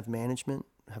have management,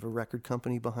 have a record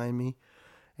company behind me,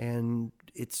 and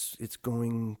it's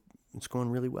going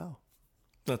really well.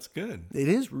 That's good. It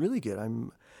is really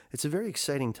good. It's a very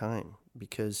exciting time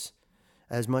because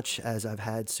as much as I've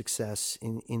had success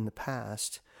in the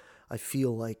past, I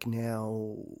feel like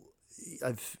now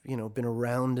I've, been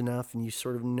around enough and you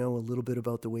sort of know a little bit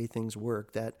about the way things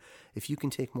work, that if you can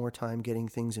take more time getting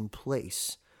things in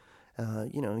place,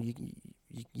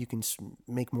 you can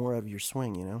make more of your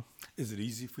swing, Is it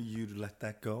easy for you to let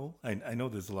that go? I know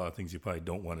there's a lot of things you probably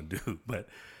don't want to do, but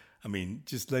I mean,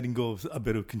 just letting go of a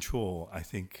bit of control, I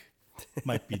think,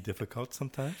 might be difficult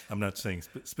sometimes. I'm not saying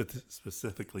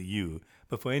specifically you,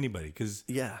 but for anybody, because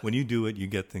when you do it, you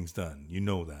get things done. You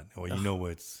know that, or you know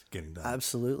where it's getting done.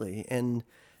 Absolutely, and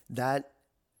that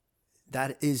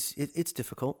is it's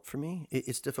difficult for me.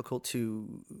 It's difficult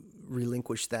to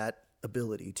relinquish that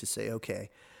ability to say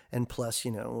okay, and plus,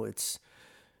 it's.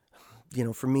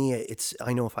 For me,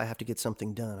 I know if I have to get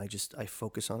something done, I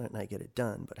focus on it and I get it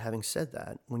done. But having said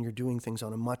that, when you're doing things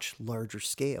on a much larger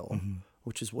scale,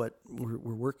 which is what we're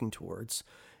working towards,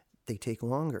 they take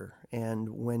longer. And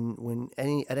when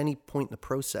at any point in the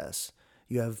process,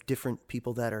 you have different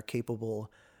people that are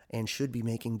capable and should be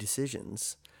making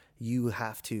decisions, you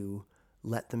have to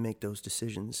let them make those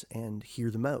decisions and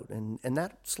hear them out. And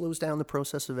that slows down the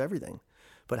process of everything.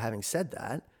 But having said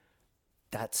that,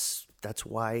 that's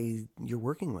why you're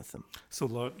working with them. So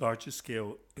larger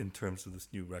scale in terms of this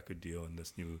new record deal and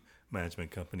this new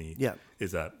management company. Yeah.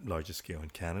 Is that larger scale in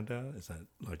Canada? Is that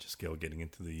larger scale getting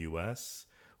into the US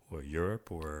or Europe,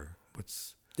 or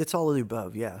what's? It's all of the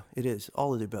above. Yeah, it is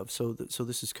all of the above. So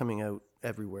this is coming out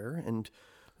everywhere, and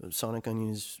Sonic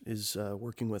Onion is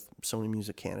working with Sony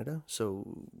Music Canada,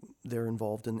 so they're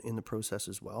involved in the process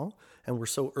as well. And we're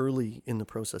so early in the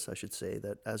process, I should say,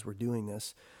 that as we're doing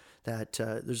this, that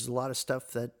there's a lot of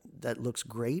stuff that looks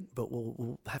great, but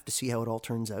we'll have to see how it all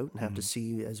turns out and have to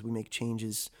see as we make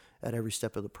changes at every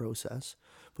step of the process.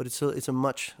 But it's a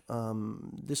much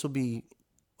this will be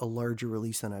a larger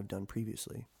release than I've done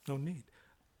previously. Oh, neat.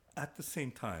 At the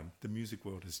same time, the music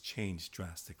world has changed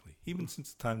drastically, even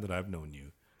since the time that I've known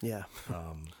you. Yeah.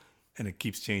 And it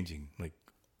keeps changing, like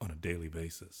on a daily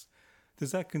basis.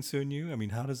 Does that concern you? I mean,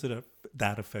 how does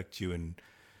that affect you, and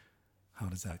how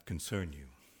does that concern you?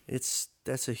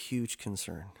 That's a huge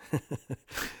concern.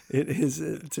 It is,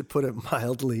 to put it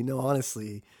mildly. No,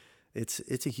 honestly,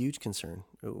 it's a huge concern.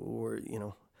 Or,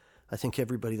 I think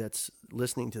everybody that's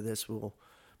listening to this will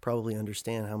probably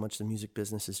understand how much the music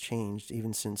business has changed,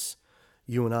 even since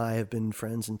you and I have been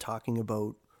friends and talking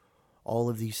about all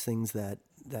of these things that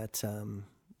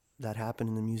happen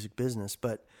in the music business.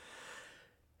 But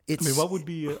it's. I mean,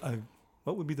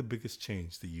 what would be the biggest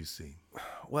change that you see?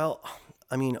 Well,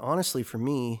 I mean, honestly, for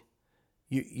me,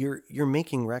 you're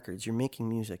making records, you're making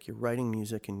music, you're writing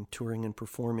music and touring and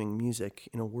performing music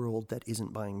in a world that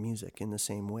isn't buying music in the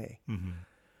same way. Mm-hmm.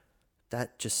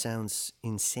 That just sounds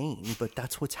insane, but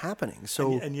that's what's happening.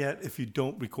 So, and yet, if you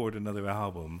don't record another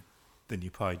album, then you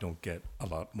probably don't get a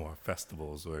lot more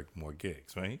festivals or more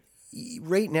gigs, right?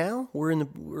 Right now, we're in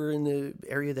the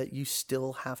area that you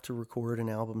still have to record an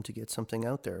album to get something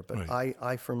out there. But right.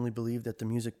 I firmly believe that the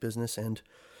music business, and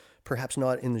perhaps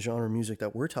not in the genre of music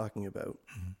that we're talking about,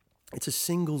 it's a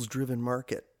singles-driven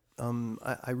market.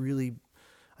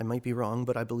 I might be wrong,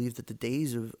 but I believe that the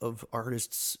days of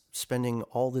artists spending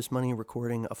all this money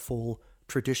recording a full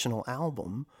traditional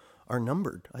album are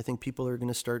numbered. I think people are going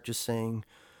to start just saying,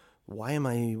 why am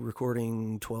I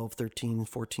recording 12, 13,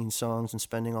 14 songs and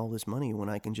spending all this money when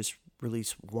I can just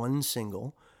release one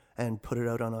single and put it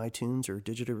out on iTunes or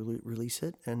digitally release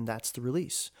it, and that's the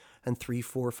release. And 3,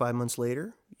 4, 5 months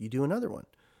later, you do another one.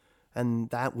 And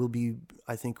that will be,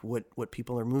 I think, what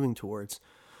people are moving towards.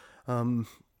 Did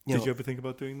you ever think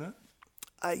about doing that?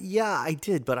 Yeah, I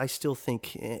did, but I still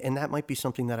think, and that might be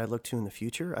something that I look to in the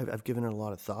future. I've given it a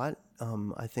lot of thought.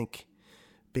 I think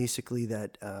basically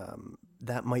that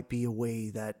that might be a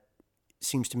way that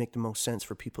seems to make the most sense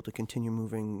for people to continue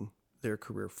moving their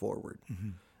career forward,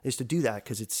 is to do that,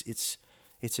 because it's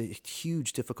a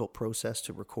huge, difficult process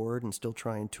to record and still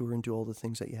try and tour and do all the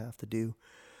things that you have to do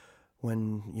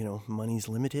when, money's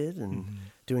limited, and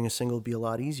doing a single would be a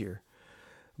lot easier.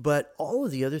 But all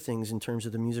of the other things in terms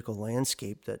of the musical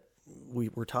landscape that we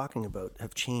were talking about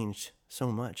have changed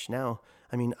so much. Now,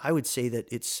 I mean, I would say that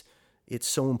it's it's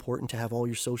so important to have all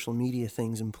your social media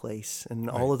things in place and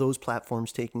all of those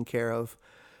platforms taken care of.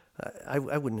 I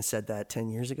wouldn't have said that 10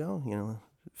 years ago,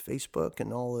 Facebook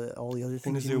and all the other things.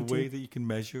 And is there a way that you can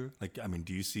measure? Like, I mean,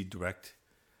 do you see direct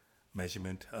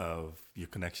measurement of your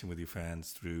connection with your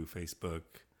fans through Facebook,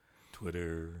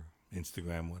 Twitter,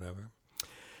 Instagram, whatever?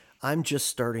 I'm just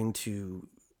starting to,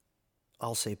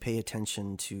 I'll say, pay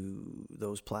attention to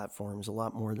those platforms a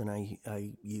lot more than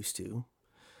I used to.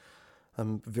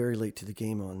 I'm very late to the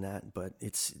game on that, but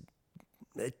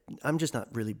I'm just not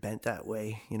really bent that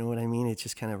way. You know what I mean? It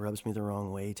just kind of rubs me the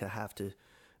wrong way to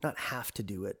not have to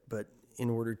do it, but in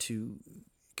order to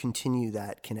continue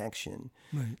that connection,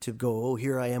 to go, oh,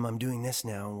 here I am, I'm doing this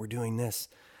now, and we're doing this.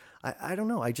 I don't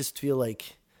know. I just feel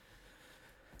like,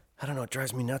 I don't know, it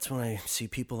drives me nuts when I see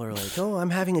people are like, oh,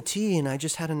 I'm having a tea and I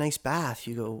just had a nice bath.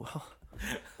 You go, oh,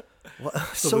 well,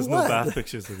 so there's what? no bath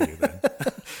pictures of you then.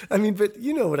 I mean, but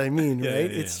you know what I mean, Yeah,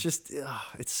 right? yeah, It's just,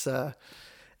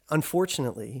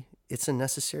 unfortunately, it's a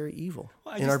necessary evil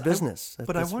in our business.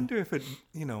 But I wonder if it,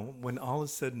 when all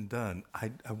is said and done,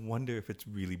 I wonder if it's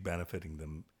really benefiting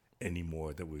them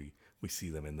anymore that we see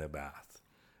them in their bath.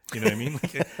 You know what I mean?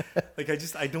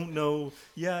 I don't know.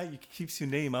 Yeah, it keeps your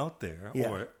name out there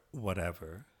or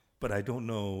whatever, but I don't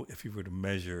know if you were to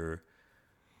measure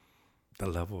the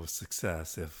level of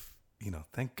success if,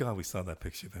 thank God we saw that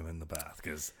picture of him in the bath,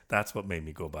 because that's what made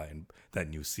me go buy that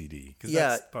new CD, because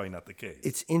that's probably not the case.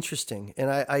 It's interesting, and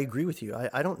I agree with you.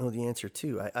 I don't know the answer,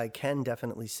 too. I can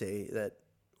definitely say that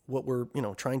what we're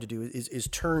trying to do is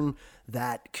turn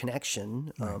that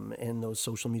connection and those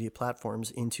social media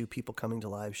platforms into people coming to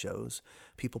live shows,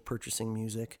 people purchasing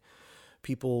music,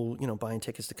 people buying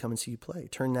tickets to come and see you play.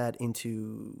 Turn that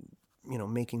into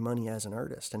making money as an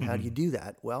artist. And how do you do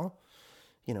that? Well,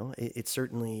 it's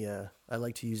certainly, I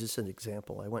like to use this as an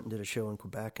example. I went and did a show in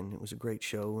Quebec, and it was a great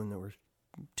show, and there were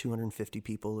 250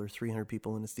 people or 300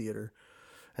 people in the theater.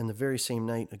 And the very same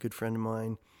night, a good friend of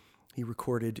mine, he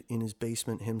recorded in his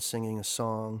basement him singing a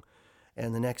song,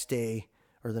 and the next day,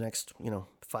 or the next,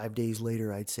 5 days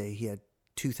later, I'd say, he had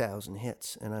 2,000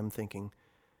 hits. And I'm thinking,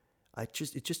 it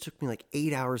just took me like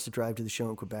 8 hours to drive to the show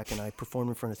in Quebec, and I performed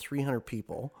in front of 300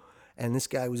 people, and this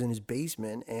guy was in his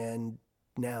basement, and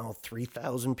now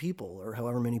 3,000 people or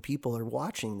however many people are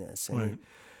watching this. And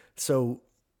so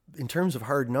in terms of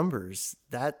hard numbers,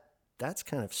 that's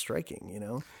kind of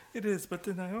striking, It is, but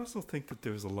then I also think that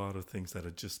there's a lot of things that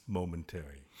are just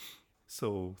momentary.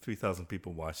 So 3,000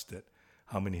 people watched it.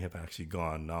 How many have actually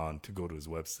gone on to go to his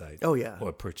website? Oh, yeah.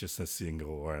 Or purchase a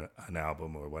single or an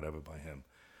album or whatever by him.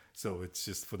 So it's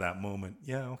just for that moment,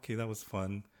 okay, that was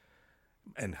fun.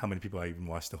 And how many people even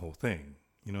watched the whole thing?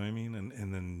 You know what I mean?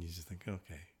 And then you just think,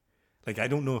 okay. Like, I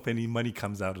don't know if any money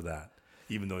comes out of that,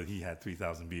 even though he had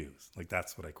 3,000 views. Like,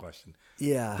 that's what I question.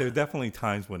 Yeah. There are definitely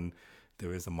times when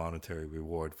there is a monetary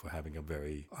reward for having a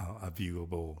very a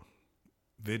viewable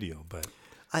video. But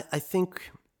I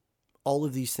think all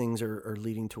of these things are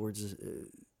leading towards,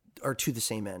 are to the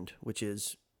same end, which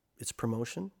is it's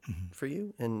promotion for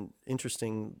you. And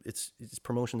interesting, it's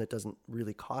promotion that doesn't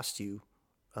really cost you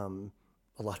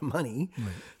a lot of money.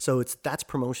 So that's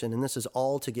promotion, and this is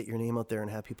all to get your name out there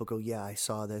and have people go, yeah, I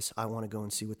saw this, I want to go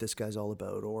and see what this guy's all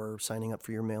about, or signing up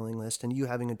for your mailing list and you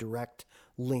having a direct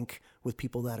link with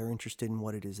people that are interested in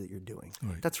what it is that you're doing.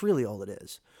 That's really all it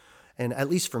is. And at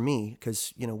least for me,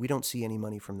 because we don't see any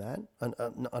money from that,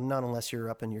 not unless you're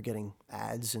up and you're getting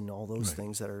ads and all those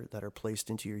things that are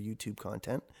placed into your YouTube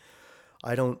content.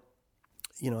 I don't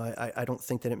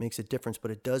think that it makes a difference,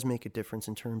 but it does make a difference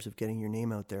in terms of getting your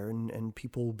name out there and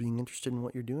people being interested in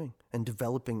what you're doing and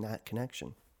developing that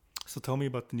connection. So tell me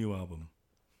about the new album.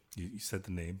 You said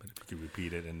the name, but if you could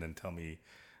repeat it and then tell me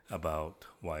about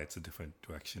why it's a different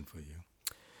direction for you.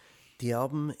 The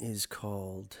album is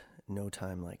called No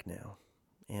Time Like Now,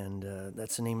 and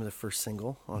that's the name of the first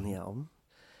single on the album.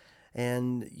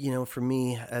 And, for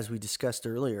me, as we discussed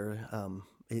earlier,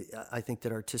 I think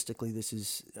that artistically this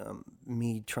is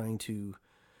me trying to,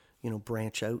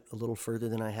 branch out a little further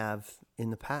than I have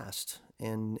in the past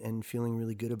and feeling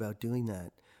really good about doing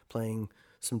that, playing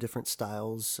some different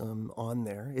styles on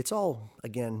there. It's all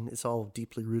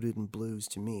deeply rooted in blues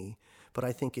to me, but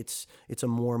I think it's a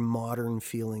more modern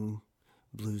feeling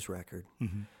blues record.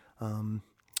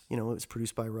 It was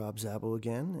produced by Rob Zabo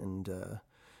again, and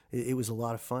it was a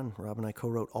lot of fun. Rob and I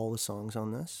co-wrote all the songs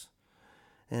on this.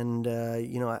 And,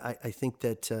 I think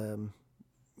that,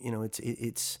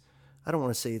 it's, I don't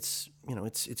want to say it's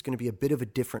going to be a bit of a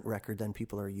different record than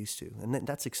people are used to. And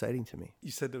that's exciting to me.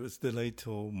 You said it was delayed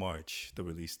till March, the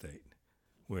release date.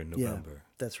 We're in November. Yeah,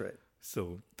 that's right.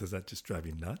 So does that just drive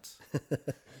you nuts?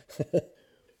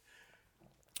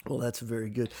 Well, that's very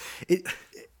good. It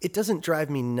it doesn't drive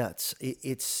me nuts.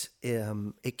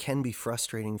 It can be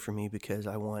frustrating for me because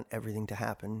I want everything to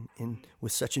happen in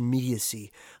with such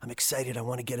immediacy. I'm excited. I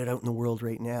want to get it out in the world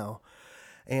right now.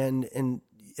 And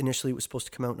initially it was supposed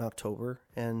to come out in October,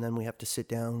 and then we have to sit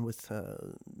down with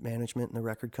management and the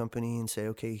record company and say,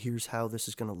 okay, here's how this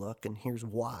is going to look, and here's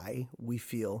why we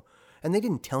feel. And they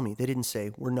didn't tell me. They didn't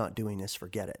say, we're not doing this.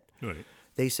 Forget it. Right.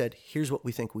 They said, here's what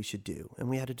we think we should do, and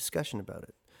we had a discussion about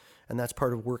it. And that's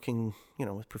part of working,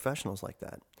 with professionals like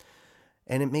that.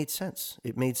 And it made sense.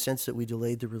 It made sense that we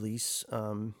delayed the release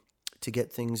to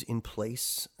get things in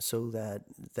place so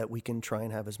that we can try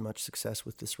and have as much success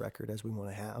with this record as we want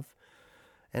to have.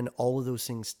 And all of those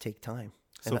things take time.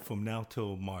 So from now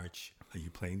till March, are you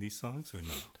playing these songs or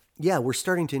not? Yeah, we're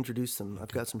starting to introduce them.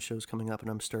 I've got some shows coming up, and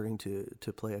I'm starting to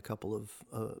play a couple of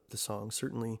the songs.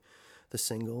 Certainly, the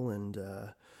single, and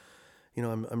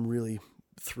I'm really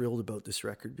thrilled about this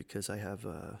record because I have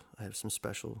some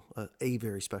special, a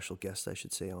very special guest, I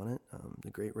should say, on it.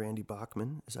 The great Randy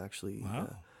Bachman is actually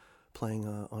playing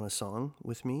on a song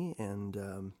with me,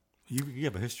 and you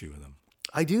have a history with him.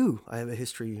 I do. I have a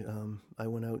history. I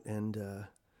went out and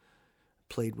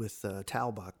played with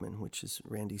Tal Bachman, which is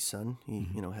Randy's son. He,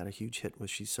 had a huge hit with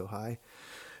 "She's So High,"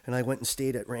 and I went and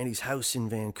stayed at Randy's house in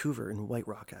Vancouver, in White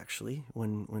Rock, actually.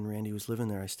 When Randy was living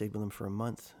there, I stayed with him for a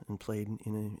month and played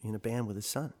in a band with his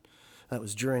son. That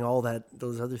was during all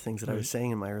those other things that I was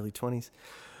saying in my early 20s.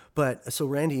 But so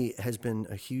Randy has been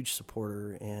a huge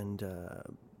supporter, and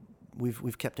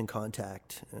we've kept in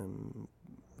contact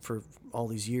for all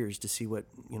these years to see what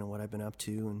I've been up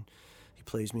to, and he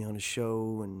plays me on his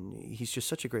show, and he's just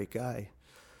such a great guy.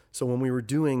 So when we were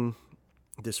doing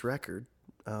this record,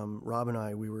 Rob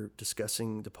and we were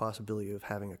discussing the possibility of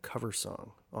having a cover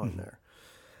song on there.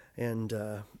 And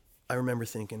I remember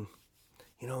thinking,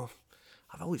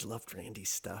 I've always loved Randy's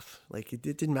stuff. Like, it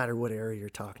didn't matter what area you're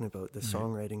talking about. The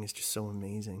songwriting is just so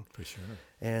amazing. For sure.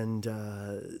 And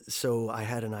so I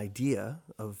had an idea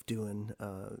of doing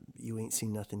You Ain't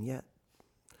Seen Nothing Yet.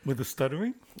 With the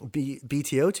stuttering?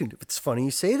 BTO tune. It's funny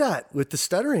you say that with the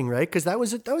stuttering, right? Because that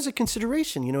was a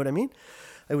consideration. You know what I mean?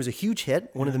 It was a huge hit,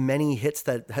 one of the many hits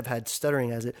that have had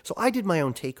stuttering as it. So I did my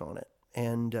own take on it,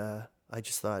 and I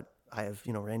just thought, I have,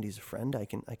 Randy's a friend. I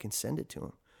can send it to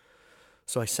him.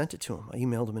 So I sent it to him. I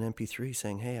emailed him an MP3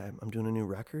 saying, hey, I'm doing a new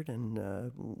record,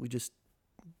 and we just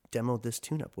demoed this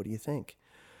tune-up. What do you think?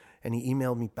 And he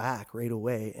emailed me back right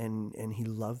away, and he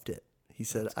loved it. He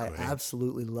said, I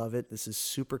absolutely love it. This is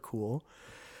super cool.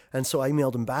 And so I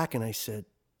emailed him back, and I said,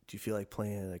 do you feel like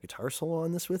playing a guitar solo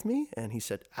on this with me? And he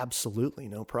said, absolutely,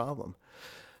 no problem.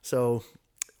 So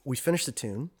we finished the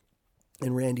tune,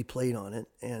 and Randy played on it,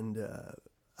 and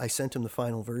I sent him the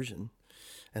final version.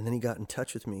 And then he got in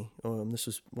touch with me. This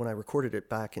was when I recorded it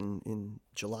back in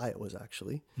July, it was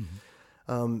actually.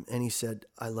 And he said,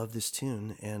 I love this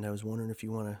tune, and I was wondering if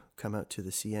you want to come out to the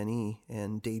CNE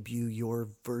and debut your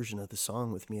version of the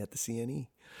song with me at the CNE.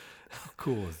 How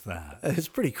cool is that? It's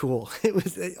pretty cool. It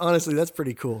was, honestly, that's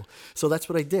pretty cool. So that's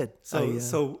what I did.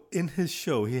 So in his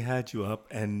show, he had you up,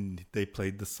 and they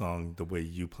played the song the way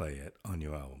you play it on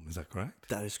your album. Is that correct?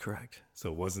 That is correct.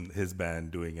 So it wasn't his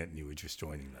band doing it, and you were just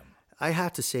joining them. I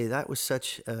have to say that was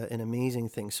such an amazing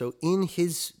thing. So in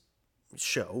his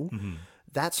show,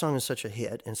 that song is such a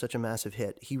hit and such a massive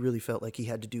hit. He really felt like he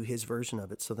had to do his version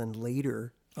of it. So then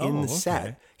later in the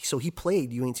set, so he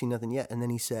played You Ain't Seen Nothing Yet. And then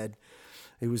he said,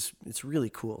 it's really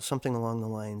cool. Something along the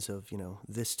lines of,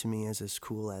 this to me is as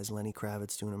cool as Lenny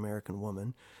Kravitz doing American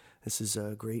Woman. This is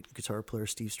a great guitar player,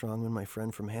 Steve Strongman, my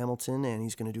friend from Hamilton, and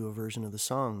he's going to do a version of the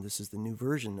song. This is the new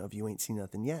version of You Ain't Seen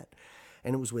Nothing Yet.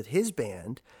 And it was with his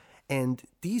band. And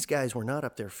these guys were not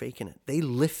up there faking it. They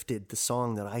lifted the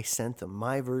song that I sent them.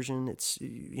 My version, it's,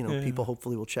 people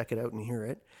hopefully will check it out and hear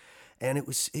it. And it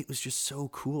was just so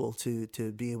cool to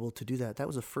be able to do that. That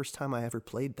was the first time I ever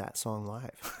played that song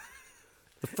live.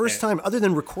 The first time, other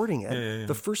than recording it,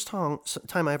 the first time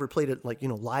I ever played it,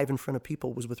 live in front of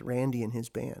people was with Randy and his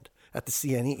band at the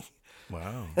CNE.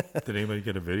 Wow. Did anybody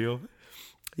get a video of it?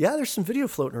 Yeah, there's some video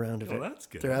floating around of it. Oh, that's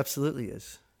good. There absolutely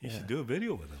is. You should do a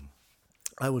video with him.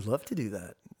 I would love to do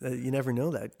that. You never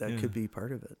know that could be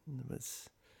part of it. It's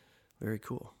very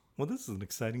cool. Well, this is an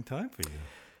exciting time for you.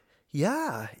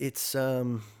 Yeah, it's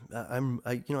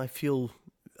I feel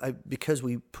because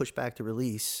we pushed back the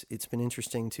release, it's been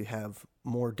interesting to have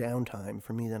more downtime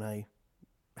for me than I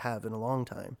have in a long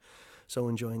time. So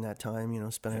enjoying that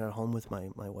time, spending it at home with my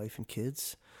wife and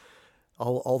kids,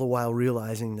 all the while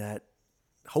realizing that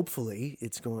hopefully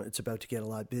it's about to get a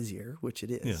lot busier, which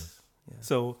it is. Yeah.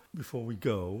 So before we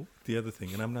go, the other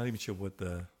thing, and I'm not even sure what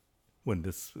the when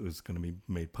this was going to be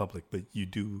made public, but you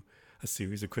do a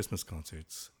series of Christmas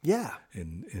concerts Yeah.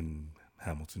 in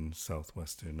Hamilton,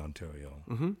 southwestern Ontario.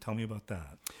 Tell me about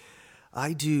that.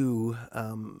 I do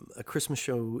a Christmas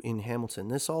show in Hamilton.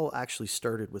 This all actually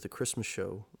started with a Christmas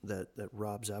show that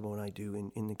Rob Zabo and I do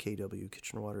in the KW,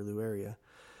 Kitchener-Waterloo area.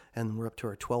 And we're up to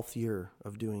our 12th year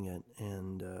of doing it.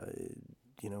 And,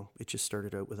 it just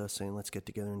started out with us saying, let's get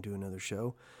together and do another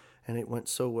show. And it went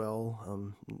so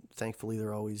well. Thankfully,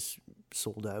 they're always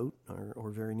sold out or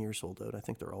very near sold out. I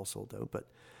think they're all sold out. But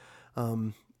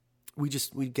we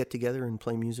get together and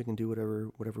play music and do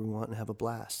whatever we want and have a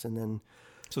blast. And then...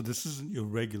 So this isn't your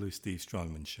regular Steve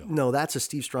Strongman show? No, that's a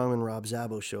Steve Strongman, Rob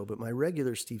Zabo show. But my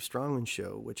regular Steve Strongman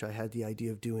show, which I had the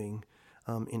idea of doing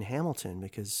in Hamilton,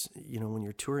 because, when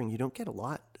you're touring, you don't get a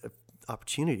lot of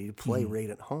opportunity to play right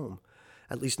at home.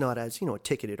 At least not as, a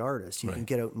ticketed artist. You can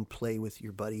get out and play with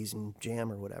your buddies and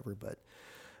jam or whatever. But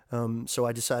so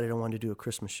I decided I wanted to do a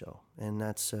Christmas show. And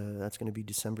that's going to be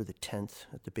December the 10th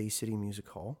at the Bay City Music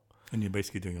Hall. And you're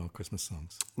basically doing all Christmas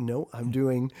songs? No, I'm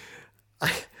doing...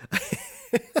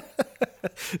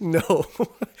 No,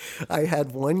 I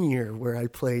had one year where I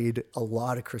played a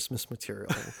lot of Christmas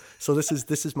material. So this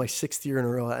is my 6th year in a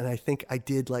row. And I think I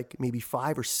did like maybe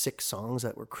 5 or 6 songs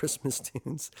that were Christmas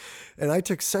tunes. And I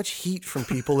took such heat from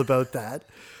people about that.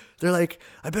 They're like,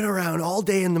 I've been around all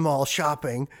day in the mall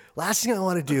shopping. Last thing I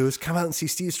want to do is come out and see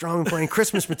Steve Strongman playing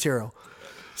Christmas material.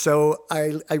 So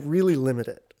I really limit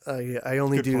it. I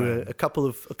only Good do plan.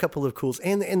 a couple of cools.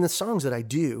 And the songs that I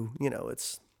do,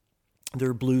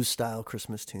 they're blues style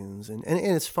Christmas tunes, and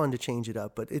it's fun to change it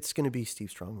up, but it's going to be Steve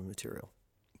Strongman material.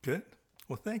 Good.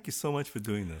 Well, thank you so much for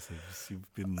doing this.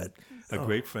 You've been a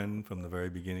great friend from the very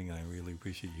beginning. I really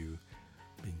appreciate you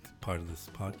being part of this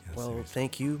podcast. Well, series.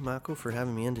 thank you, Mako, for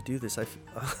having me in to do this. I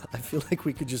feel like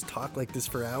we could just talk like this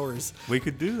for hours. We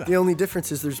could do that. The only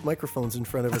difference is there's microphones in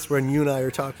front of us, when you and I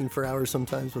are talking for hours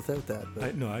sometimes without that.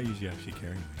 But I usually actually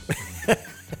carry them.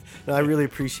 no, I really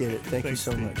appreciate it. Thank you Thanks,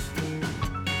 so Steve. much.